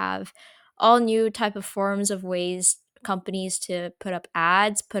to have all new type of forms of ways companies to put up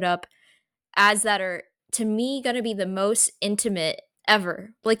ads that are to me going to be the most intimate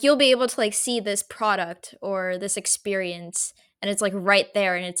ever. Like you'll be able to like see this product or this experience and it's like right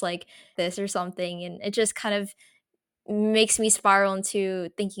there and it's like this or something, and it just kind of makes me spiral into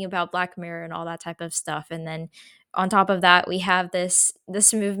thinking about Black Mirror and all that type of stuff. And then on top of that, we have this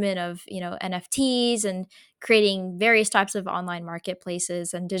movement of NFTs and creating various types of online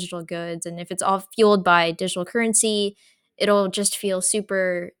marketplaces and digital goods. And if it's all fueled by digital currency, it'll just feel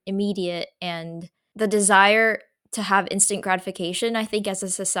super immediate. And the desire to have instant gratification, I think, as a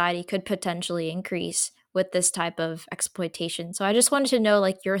society could potentially increase with this type of exploitation. So I just wanted to know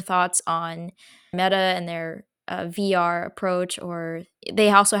like your thoughts on Meta and their VR approach, or they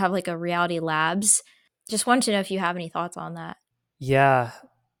also have like a Reality Labs. Just wanted to know if you have any thoughts on that. Yeah.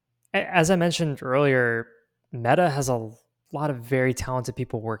 As I mentioned earlier, Meta has a lot of very talented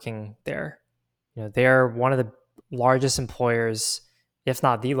people working there. They're one of the largest employers, if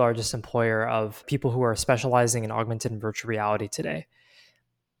not the largest employer, of people who are specializing in augmented and virtual reality today.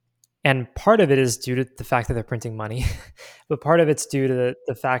 And part of it is due to the fact that they're printing money, but part of it's due to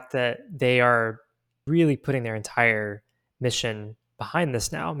the fact that they are really putting their entire mission behind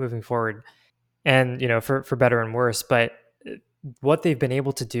this now moving forward. And, for better and worse. But what they've been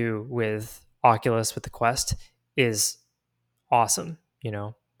able to do with Oculus, with the Quest, is awesome,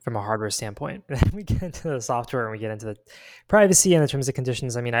 from a hardware standpoint. And then we get into the software and we get into the privacy and the terms and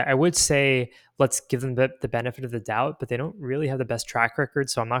conditions. I mean, I would say let's give them the benefit of the doubt, but they don't really have the best track record.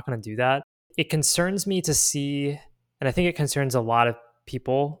 So I'm not going to do that. It concerns me to see, and I think it concerns a lot of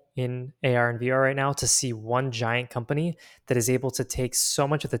people in AR and VR right now, to see one giant company that is able to take so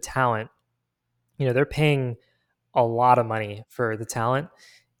much of the talent. They're paying a lot of money for the talent.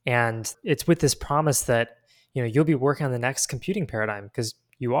 And it's with this promise that, you'll be working on the next computing paradigm, because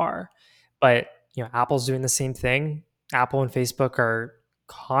you are. But, Apple's doing the same thing. Apple and Facebook are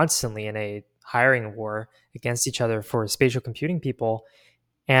constantly in a hiring war against each other for spatial computing people.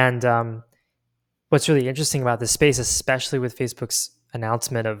 And what's really interesting about this space, especially with Facebook's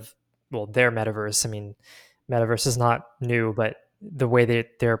announcement of, well, their metaverse. I mean, metaverse is not new, but the way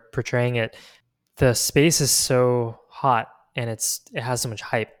they're portraying it, the space is so hot and it has so much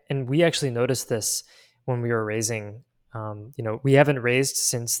hype. And we actually noticed this when we were raising. We haven't raised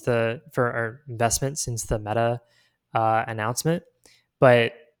for our investment since the Meta announcement,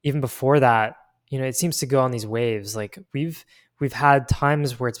 but even before that, it seems to go on these waves. Like we've had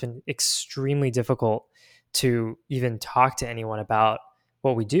times where it's been extremely difficult to even talk to anyone about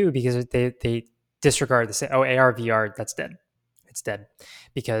what we do because they disregard, they say, oh, AR VR, that's dead, it's dead,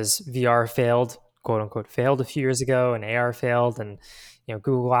 because VR failed, quote unquote failed a few years ago, and AR failed, and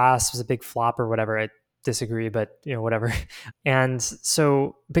Google Glass was a big flop or whatever. I disagree, but whatever. And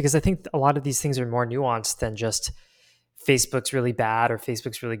so, because I think a lot of these things are more nuanced than just Facebook's really bad or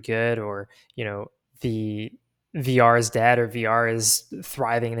Facebook's really good, or the VR is dead or VR is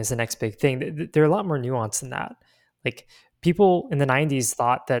thriving and is the next big thing. They're a lot more nuanced than that. Like, people in the 90s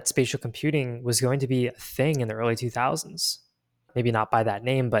thought that spatial computing was going to be a thing in the early 2000s. Maybe not by that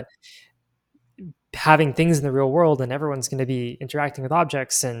name, but having things in the real world, and everyone's going to be interacting with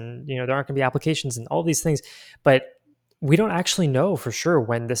objects, and there aren't going to be applications and all these things. But we don't actually know for sure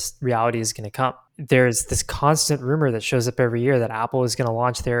when this reality is going to come. There's this constant rumor that shows up every year that Apple is going to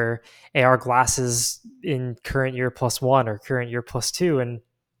launch their AR glasses in current year plus one or current year plus two. And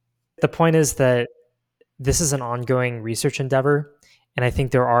the point is that this is an ongoing research endeavor. And I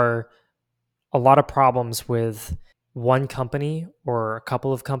think there are a lot of problems with one company or a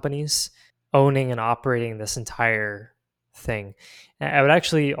couple of companies owning and operating this entire thing. And I would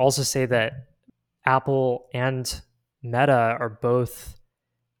actually also say that Apple and Meta are both,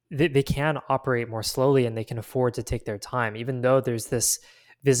 they can operate more slowly, and they can afford to take their time, even though there's this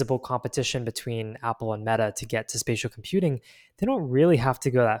visible competition between Apple and Meta to get to spatial computing. They don't really have to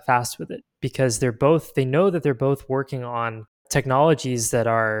go that fast with it, because they know that they're both working on technologies that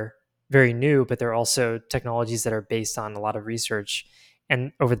are very new, but they're also technologies that are based on a lot of research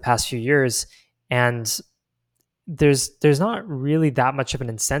and over the past few years. And there's not really that much of an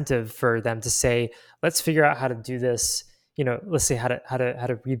incentive for them to say, let's figure out how to do this, let's say how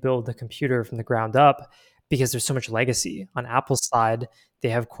to rebuild the computer from the ground up, because there's so much legacy. On Apple's side, they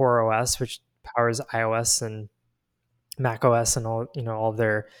have Core OS, which powers iOS and Mac OS and all of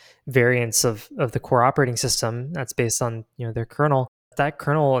their variants of the core operating system that's based on their kernel. That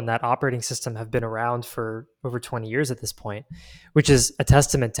kernel and that operating system have been around for over 20 years at this point, which is a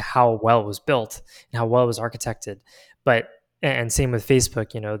testament to how well it was built and how well it was architected. But and same with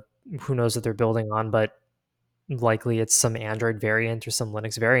Facebook, who knows what they're building on, but likely it's some Android variant or some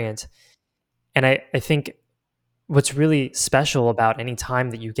Linux variant. And I think what's really special about any time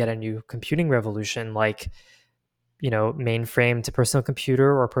that you get a new computing revolution, like mainframe to personal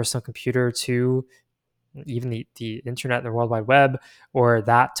computer, or personal computer to even the internet and the World Wide Web, or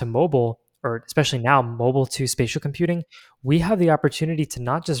that to mobile, or especially now mobile to spatial computing, we have the opportunity to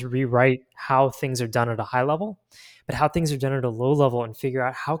not just rewrite how things are done at a high level, but how things are done at a low level, and figure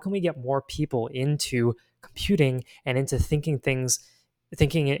out how can we get more people into computing and into thinking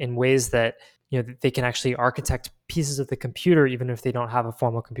in ways that that they can actually architect pieces of the computer even if they don't have a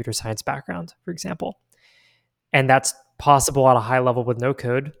formal computer science background, for example. And that's possible at a high level with no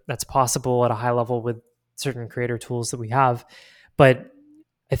code. That's possible at a high level with certain creator tools that we have. But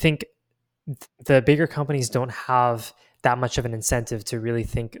I think the bigger companies don't have that much of an incentive to really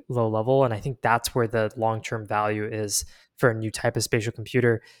think low level. And I think that's where the long-term value is for a new type of spatial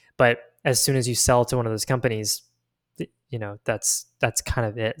computer. But as soon as you sell to one of those companies, that's kind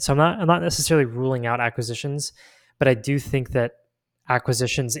of it. So I'm not necessarily ruling out acquisitions, but I do think that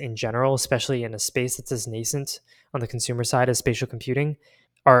acquisitions in general, especially in a space that's as nascent on the consumer side as spatial computing,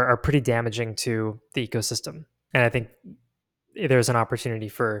 are pretty damaging to the ecosystem. And I think there's an opportunity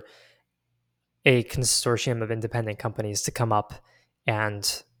for a consortium of independent companies to come up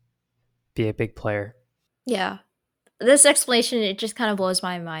and be a big player. Yeah. This explanation, it just kind of blows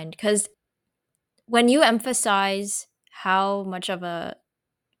my mind, because when you emphasize how much of a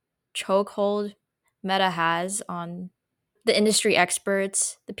chokehold Meta has on the industry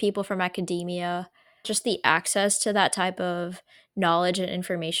experts, the people from academia, just the access to that type of knowledge and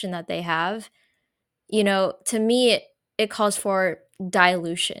information that they have, to me, it calls for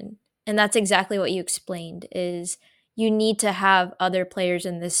dilution. And that's exactly what you explained, is you need to have other players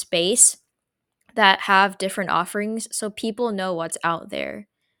in this space that have different offerings so people know what's out there.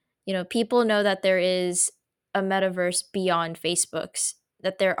 People know that there is a metaverse beyond Facebook's,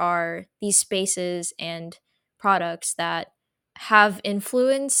 that there are these spaces and products that have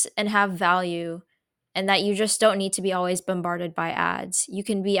influence and have value, and that you just don't need to be always bombarded by ads. You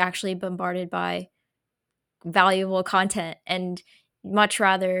can be actually bombarded by valuable content, and much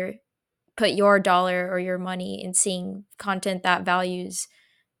rather put your dollar or your money in seeing content that values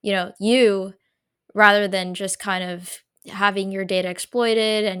you rather than just kind of having your data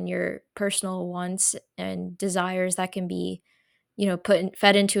exploited and your personal wants and desires that can be,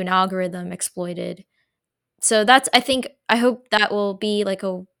 fed into an algorithm exploited. So that's I hope that will be like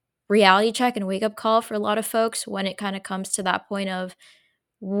a reality check and wake up call for a lot of folks when it kind of comes to that point of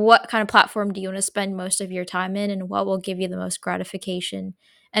what kind of platform do you want to spend most of your time in and what will give you the most gratification.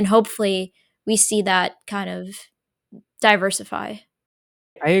 And hopefully we see that kind of diversify.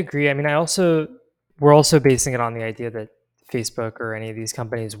 I agree. I mean, we're also basing it on the idea that Facebook or any of these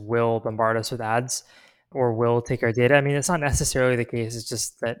companies will bombard us with ads or will take our data. I mean, it's not necessarily the case. It's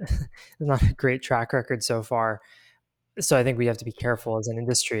just that there's not a great track record so far. So I think we have to be careful as an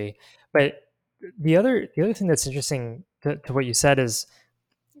industry. But the other thing that's interesting to what you said is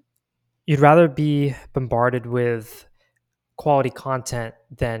you'd rather be bombarded with quality content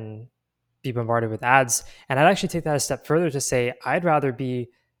than be bombarded with ads. And I'd actually take that a step further to say I'd rather be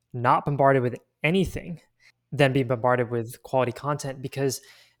not bombarded with anything than be bombarded with quality content, because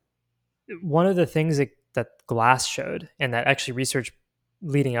one of the things that Glass showed, and that actually research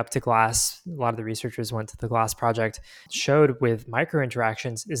leading up to Glass, a lot of the researchers went to the Glass project, showed with micro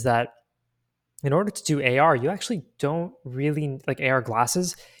interactions is that in order to do AR, you actually don't really like AR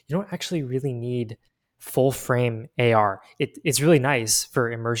glasses. You don't actually really need full frame AR. It's really nice for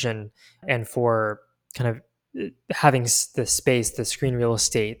immersion and for kind of having the space, the screen real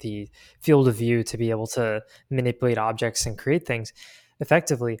estate, the field of view to be able to manipulate objects and create things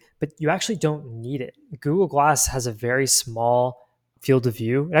effectively. But you actually don't need it. Google Glass has a very small field of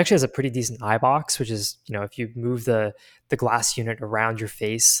view. It actually has a pretty decent eye box, which is, if you move the glass unit around your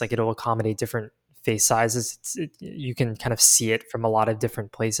face, like it'll accommodate different face sizes. You can kind of see it from a lot of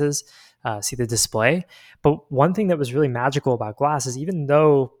different places, see the display. But one thing that was really magical about Glass is, even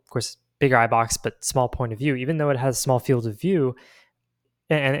though, of course, bigger eye box, but small point of view, even though it has small field of view,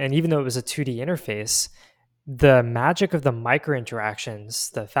 and even though it was a 2D interface, the magic of the micro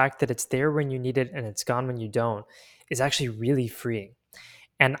interactions, the fact that it's there when you need it and it's gone when you don't, is actually really freeing.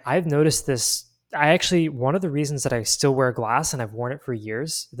 And I've noticed this. One of the reasons that I still wear Glass, and I've worn it for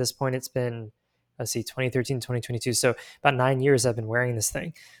years, at this point, it's been, let's see, 2013, 2022. So about 9 years I've been wearing this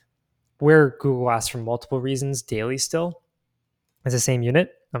thing. Wear Google Glass for multiple reasons daily still as the same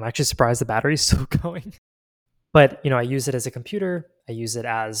unit. I'm actually surprised the battery's still going. But, I use it as a computer. I use it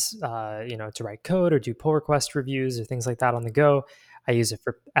as, to write code or do pull request reviews or things like that on the go. I use it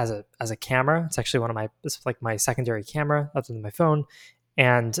as a camera. It's like my secondary camera other than my phone.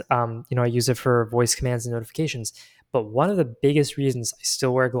 And, I use it for voice commands and notifications. But one of the biggest reasons I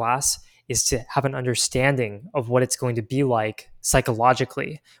still wear Glass is to have an understanding of what it's going to be like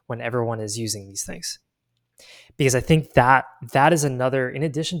psychologically when everyone is using these things. Because I think that is another, in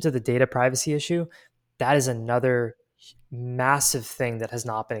addition to the data privacy issue, that is another massive thing that has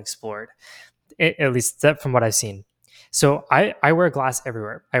not been explored, at least from what I've seen. So I wear Glass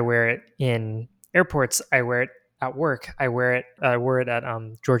everywhere. I wear it in airports. I wear it at work. I wore it at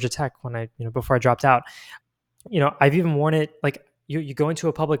Georgia Tech when before I dropped out. I've even worn it, like, you go into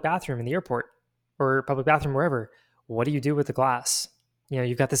a public bathroom in the airport or public bathroom wherever. What do you do with the glass?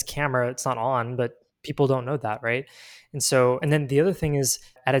 You've got this camera, it's not on, but people don't know that, right? And then the other thing is,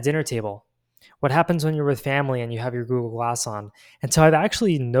 at a dinner table, what happens when you're with family and you have your Google Glass on? And so I've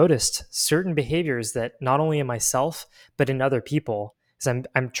actually noticed certain behaviors that not only in myself, but in other people, because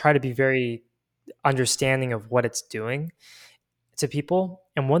I'm trying to be very understanding of what it's doing to people.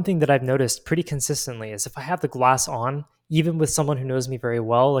 And one thing that I've noticed pretty consistently is, if I have the glass on, even with someone who knows me very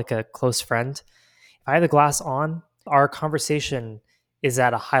well, like a close friend, if I have the glass on, our conversation is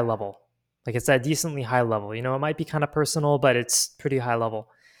at a high level. Like, it's at a decently high level. It might be kind of personal, but it's pretty high level.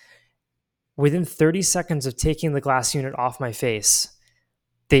 Within 30 seconds of taking the glass unit off my face,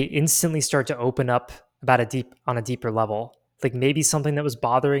 they instantly start to open up on a deeper level. Like, maybe something that was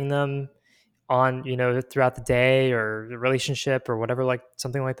bothering them on, throughout the day or the relationship or whatever, like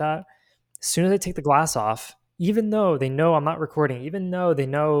something like that. As soon as I take the glass off, even though they know I'm not recording, even though they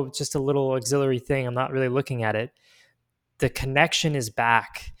know it's just a little auxiliary thing, I'm not really looking at it, the connection is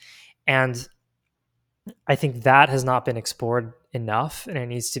back. And I think that has not been explored enough, and it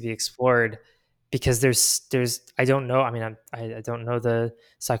needs to be explored, because I don't know. I mean, I don't know the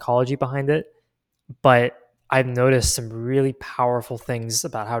psychology behind it, but I've noticed some really powerful things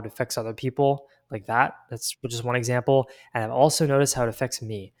about how it affects other people, like that. That's just one example. And I've also noticed how it affects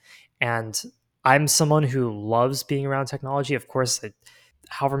me. And I'm someone who loves being around technology. Of course,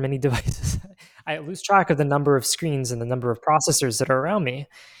 however many devices, I lose track of the number of screens and the number of processors that are around me.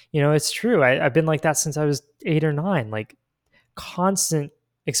 It's true. I've been like that since I was 8 or 9, like constant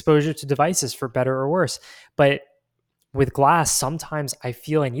exposure to devices, for better or worse. But with Glass, sometimes I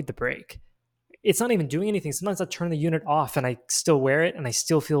feel I need the break. it's not even doing anything. Sometimes I turn the unit off and I still wear it and I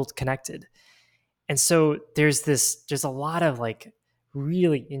still feel connected. And so there's a lot of like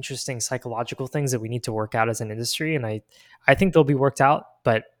really interesting psychological things that we need to work out as an industry. And I think they'll be worked out,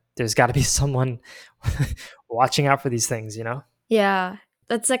 but there's got to be someone watching out for these things, you know? Yeah,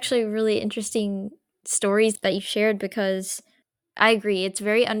 that's actually really interesting stories that you shared because I agree. It's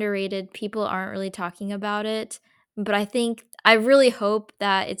very underrated. People aren't really talking about it. But I really hope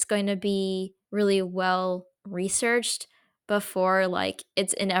that it's going to be really well researched before like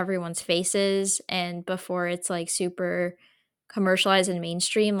it's in everyone's faces and before it's like super commercialized and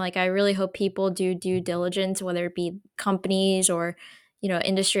mainstream. Like I really hope people do due diligence, whether it be companies or,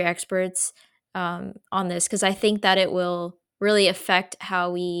 industry experts on this, because I think that it will really affect how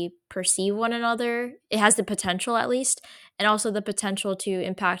we perceive one another. It has the potential at least, and also the potential to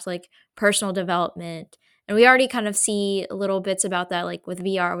impact like personal development. And we already kind of see little bits about that, like with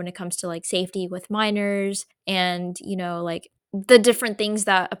VR when it comes to like safety with minors and, like the different things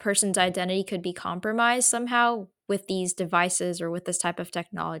that a person's identity could be compromised somehow with these devices or with this type of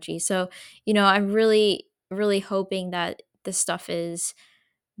technology. So, I'm really, really hoping that this stuff is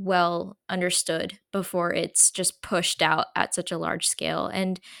well understood before it's just pushed out at such a large scale.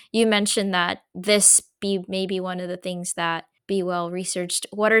 And you mentioned that this be maybe one of the things that be well researched.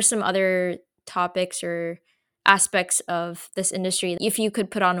 What are some other topics or aspects of this industry if you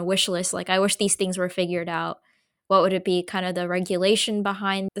could put on a wish list, like I wish these things were figured out? What would it be? Kind of the regulation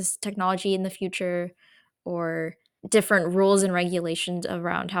behind this technology in the future, or different rules and regulations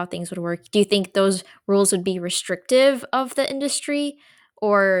around how things would work? Do you think those rules would be restrictive of the industry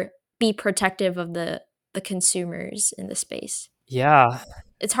or be protective of the consumers in the space? Yeah.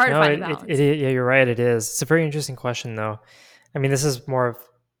 It's hard to No, find a balance. yeah, you're right. It is. It's a very interesting question, though. I mean, this is more of,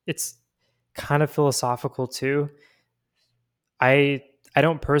 it's kind of philosophical too. I I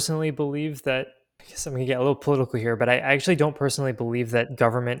don't personally believe that. I guess I'm gonna get a little political here, but I actually don't personally believe that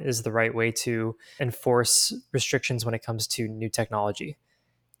government is the right way to enforce restrictions when it comes to new technology.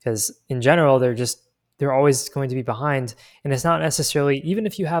 Because in general, they're always going to be behind, and it's not necessarily, even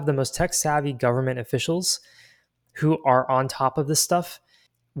if you have the most tech savvy government officials who are on top of this stuff,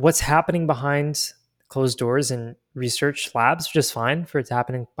 what's happening behind closed doors in research labs, just fine for it to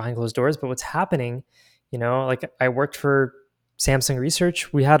happening behind closed doors. But what's happening, like I worked for Samsung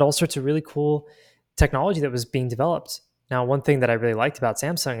Research, we had all sorts of really cool technology that was being developed. Now, one thing that I really liked about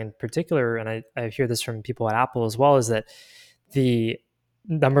Samsung in particular, and I hear this from people at Apple as well, is that the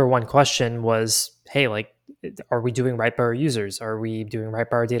number one question was, hey, like, are we doing right by our users? Are we doing right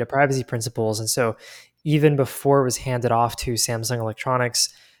by our data privacy principles? And so even before it was handed off to Samsung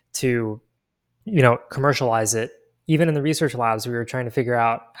Electronics to, commercialize it, even in the research labs, we were trying to figure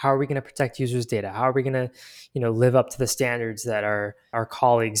out, how are we going to protect users' data? How are we going to, live up to the standards that our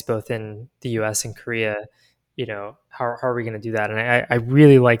colleagues both in the US and Korea, how are we going to do that? And I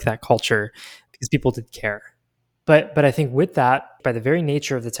really like that culture because people did care. But I think with that, by the very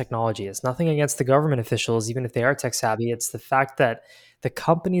nature of the technology, it's nothing against the government officials, even if they are tech savvy. It's the fact that the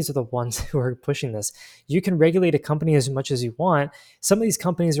companies are the ones who are pushing this. You can regulate a company as much as you want. Some of these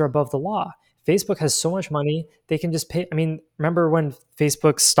companies are above the law. Facebook has so much money, they can just pay. I mean, remember when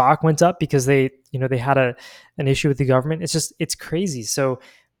Facebook's stock went up because they had an issue with the government? It's crazy. So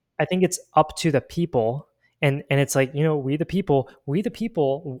I think it's up to the people, and it's like, we the people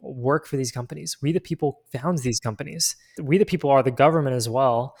work for these companies. We the people found these companies. We the people are the government as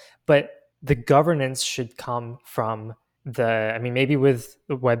well, but the governance should come from I mean, maybe with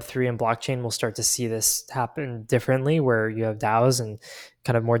Web3 and blockchain, we'll start to see this happen differently, where you have DAOs and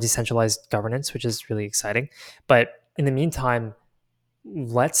kind of more decentralized governance, which is really exciting. But in the meantime,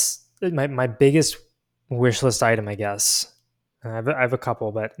 my biggest wish list item, I guess. I have a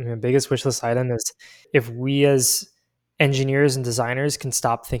couple, but my biggest wish list item is, if we as engineers and designers can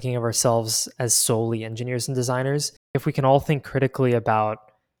stop thinking of ourselves as solely engineers and designers, if we can all think critically about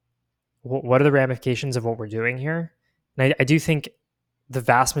what are the ramifications of what we're doing here. And I do think the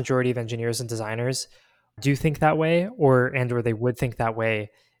vast majority of engineers and designers do think that way, or they would think that way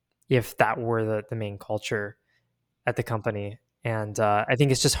if that were the main culture at the company. And I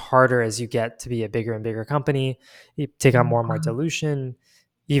think it's just harder as you get to be a bigger and bigger company. You take on more and more dilution.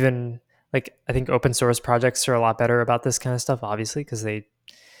 Even, like, I think open source projects are a lot better about this kind of stuff, obviously, because they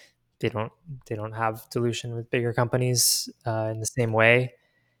don't they don't have dilution with bigger companies in the same way.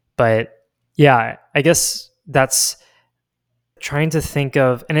 But yeah, I guess that's trying to think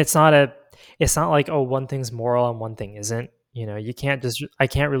of, and it's not like, oh, one thing's moral and one thing isn't. You can't just, I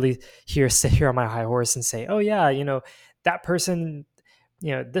can't really sit here on my high horse and say, oh yeah, that person,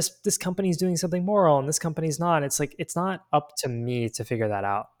 this company's doing something moral and this company's not. It's like, it's not up to me to figure that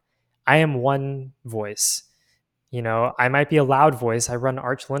out. I am one voice. I might be a loud voice. I run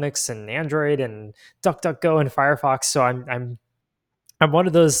Arch Linux and Android and DuckDuckGo and Firefox. So I'm one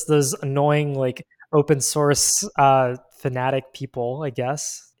of those annoying like open source fanatic people, I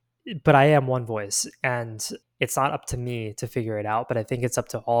guess. But I am one voice, and it's not up to me to figure it out. But I think it's up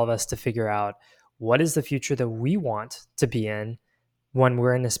to all of us to figure out what is the future that we want to be in when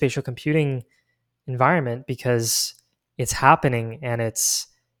we're in a spatial computing environment, because it's happening, and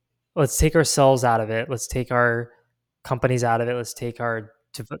let's take ourselves out of it. Let's take our companies out of it. Let's take our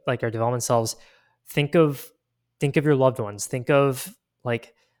development selves. Think of your loved ones. Think of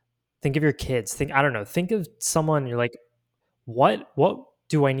your kids. I don't know. Think of someone you're like, what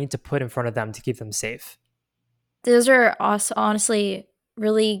do I need to put in front of them to keep them safe? Those are also honestly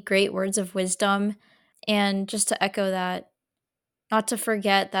really great words of wisdom. And just to echo that, not to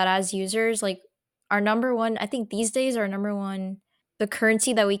forget that as users, like our number one, I think these days, our number one, the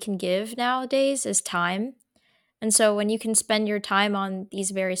currency that we can give nowadays is time. And so when you can spend your time on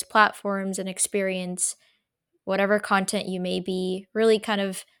these various platforms and experience whatever content you may be, really kind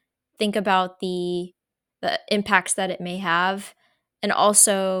of think about the impacts that it may have, and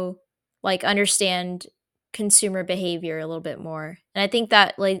also like understand consumer behavior a little bit more. And I think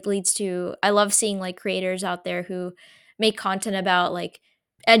that like leads to, I love seeing like creators out there who make content about like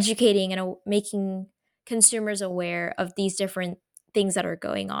educating and making consumers aware of these different things that are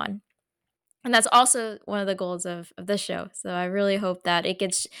going on. And that's also one of the goals of this show. So I really hope that it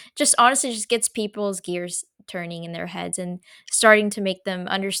gets, just honestly just gets people's gears turning in their heads and starting to make them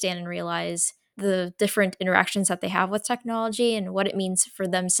understand and realize the different interactions that they have with technology and what it means for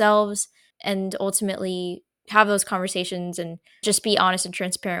themselves, and ultimately have those conversations and just be honest and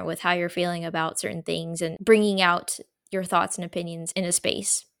transparent with how you're feeling about certain things and bringing out your thoughts and opinions in a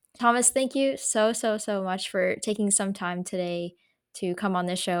space. Thomas, thank you so much for taking some time today to come on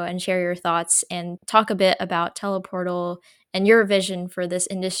this show and share your thoughts and talk a bit about Teleportal and your vision for this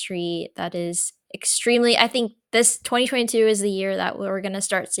industry that is extremely, I think this 2022 is the year that we're going to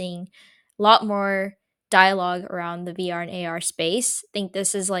start seeing a lot more dialogue around the VR and AR space. I think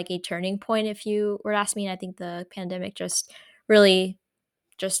this is like a turning point if you were to ask me, and I think the pandemic just really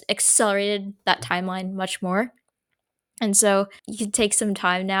just accelerated that timeline much more. And so you can take some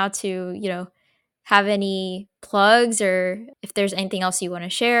time now to, have any plugs, or if there's anything else you want to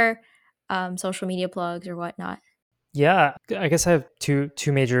share, social media plugs or whatnot. Yeah, I guess I have two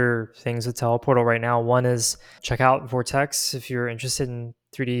major things with Teleportal right now. One is check out Vortex if you're interested in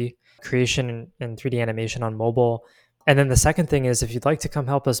 3D creation and 3D animation on mobile. And then the second thing is, if you'd like to come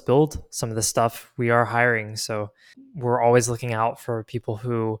help us build some of this stuff, we are hiring. So we're always looking out for people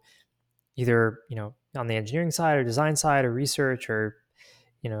who either, on the engineering side or design side or research or,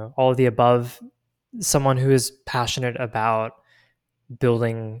 all of the above, someone who is passionate about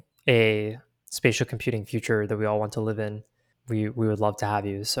building a spatial computing future that we all want to live in. We would love to have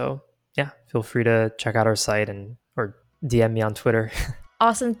you. So yeah, feel free to check out our site or DM me on Twitter.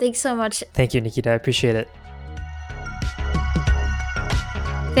 Awesome. Thanks so much. Thank you, Nikita. I appreciate it.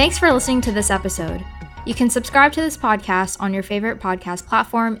 Thanks for listening to this episode. You can subscribe to this podcast on your favorite podcast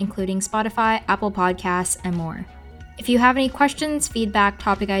platform, including Spotify, Apple Podcasts, and more. If you have any questions, feedback,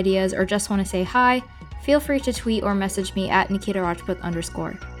 topic ideas, or just want to say hi, feel free to tweet or message me at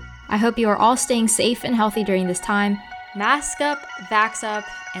 @NikitaRajput_. I hope you are all staying safe and healthy during this time. Mask up, vax up,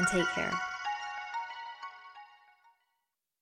 and take care.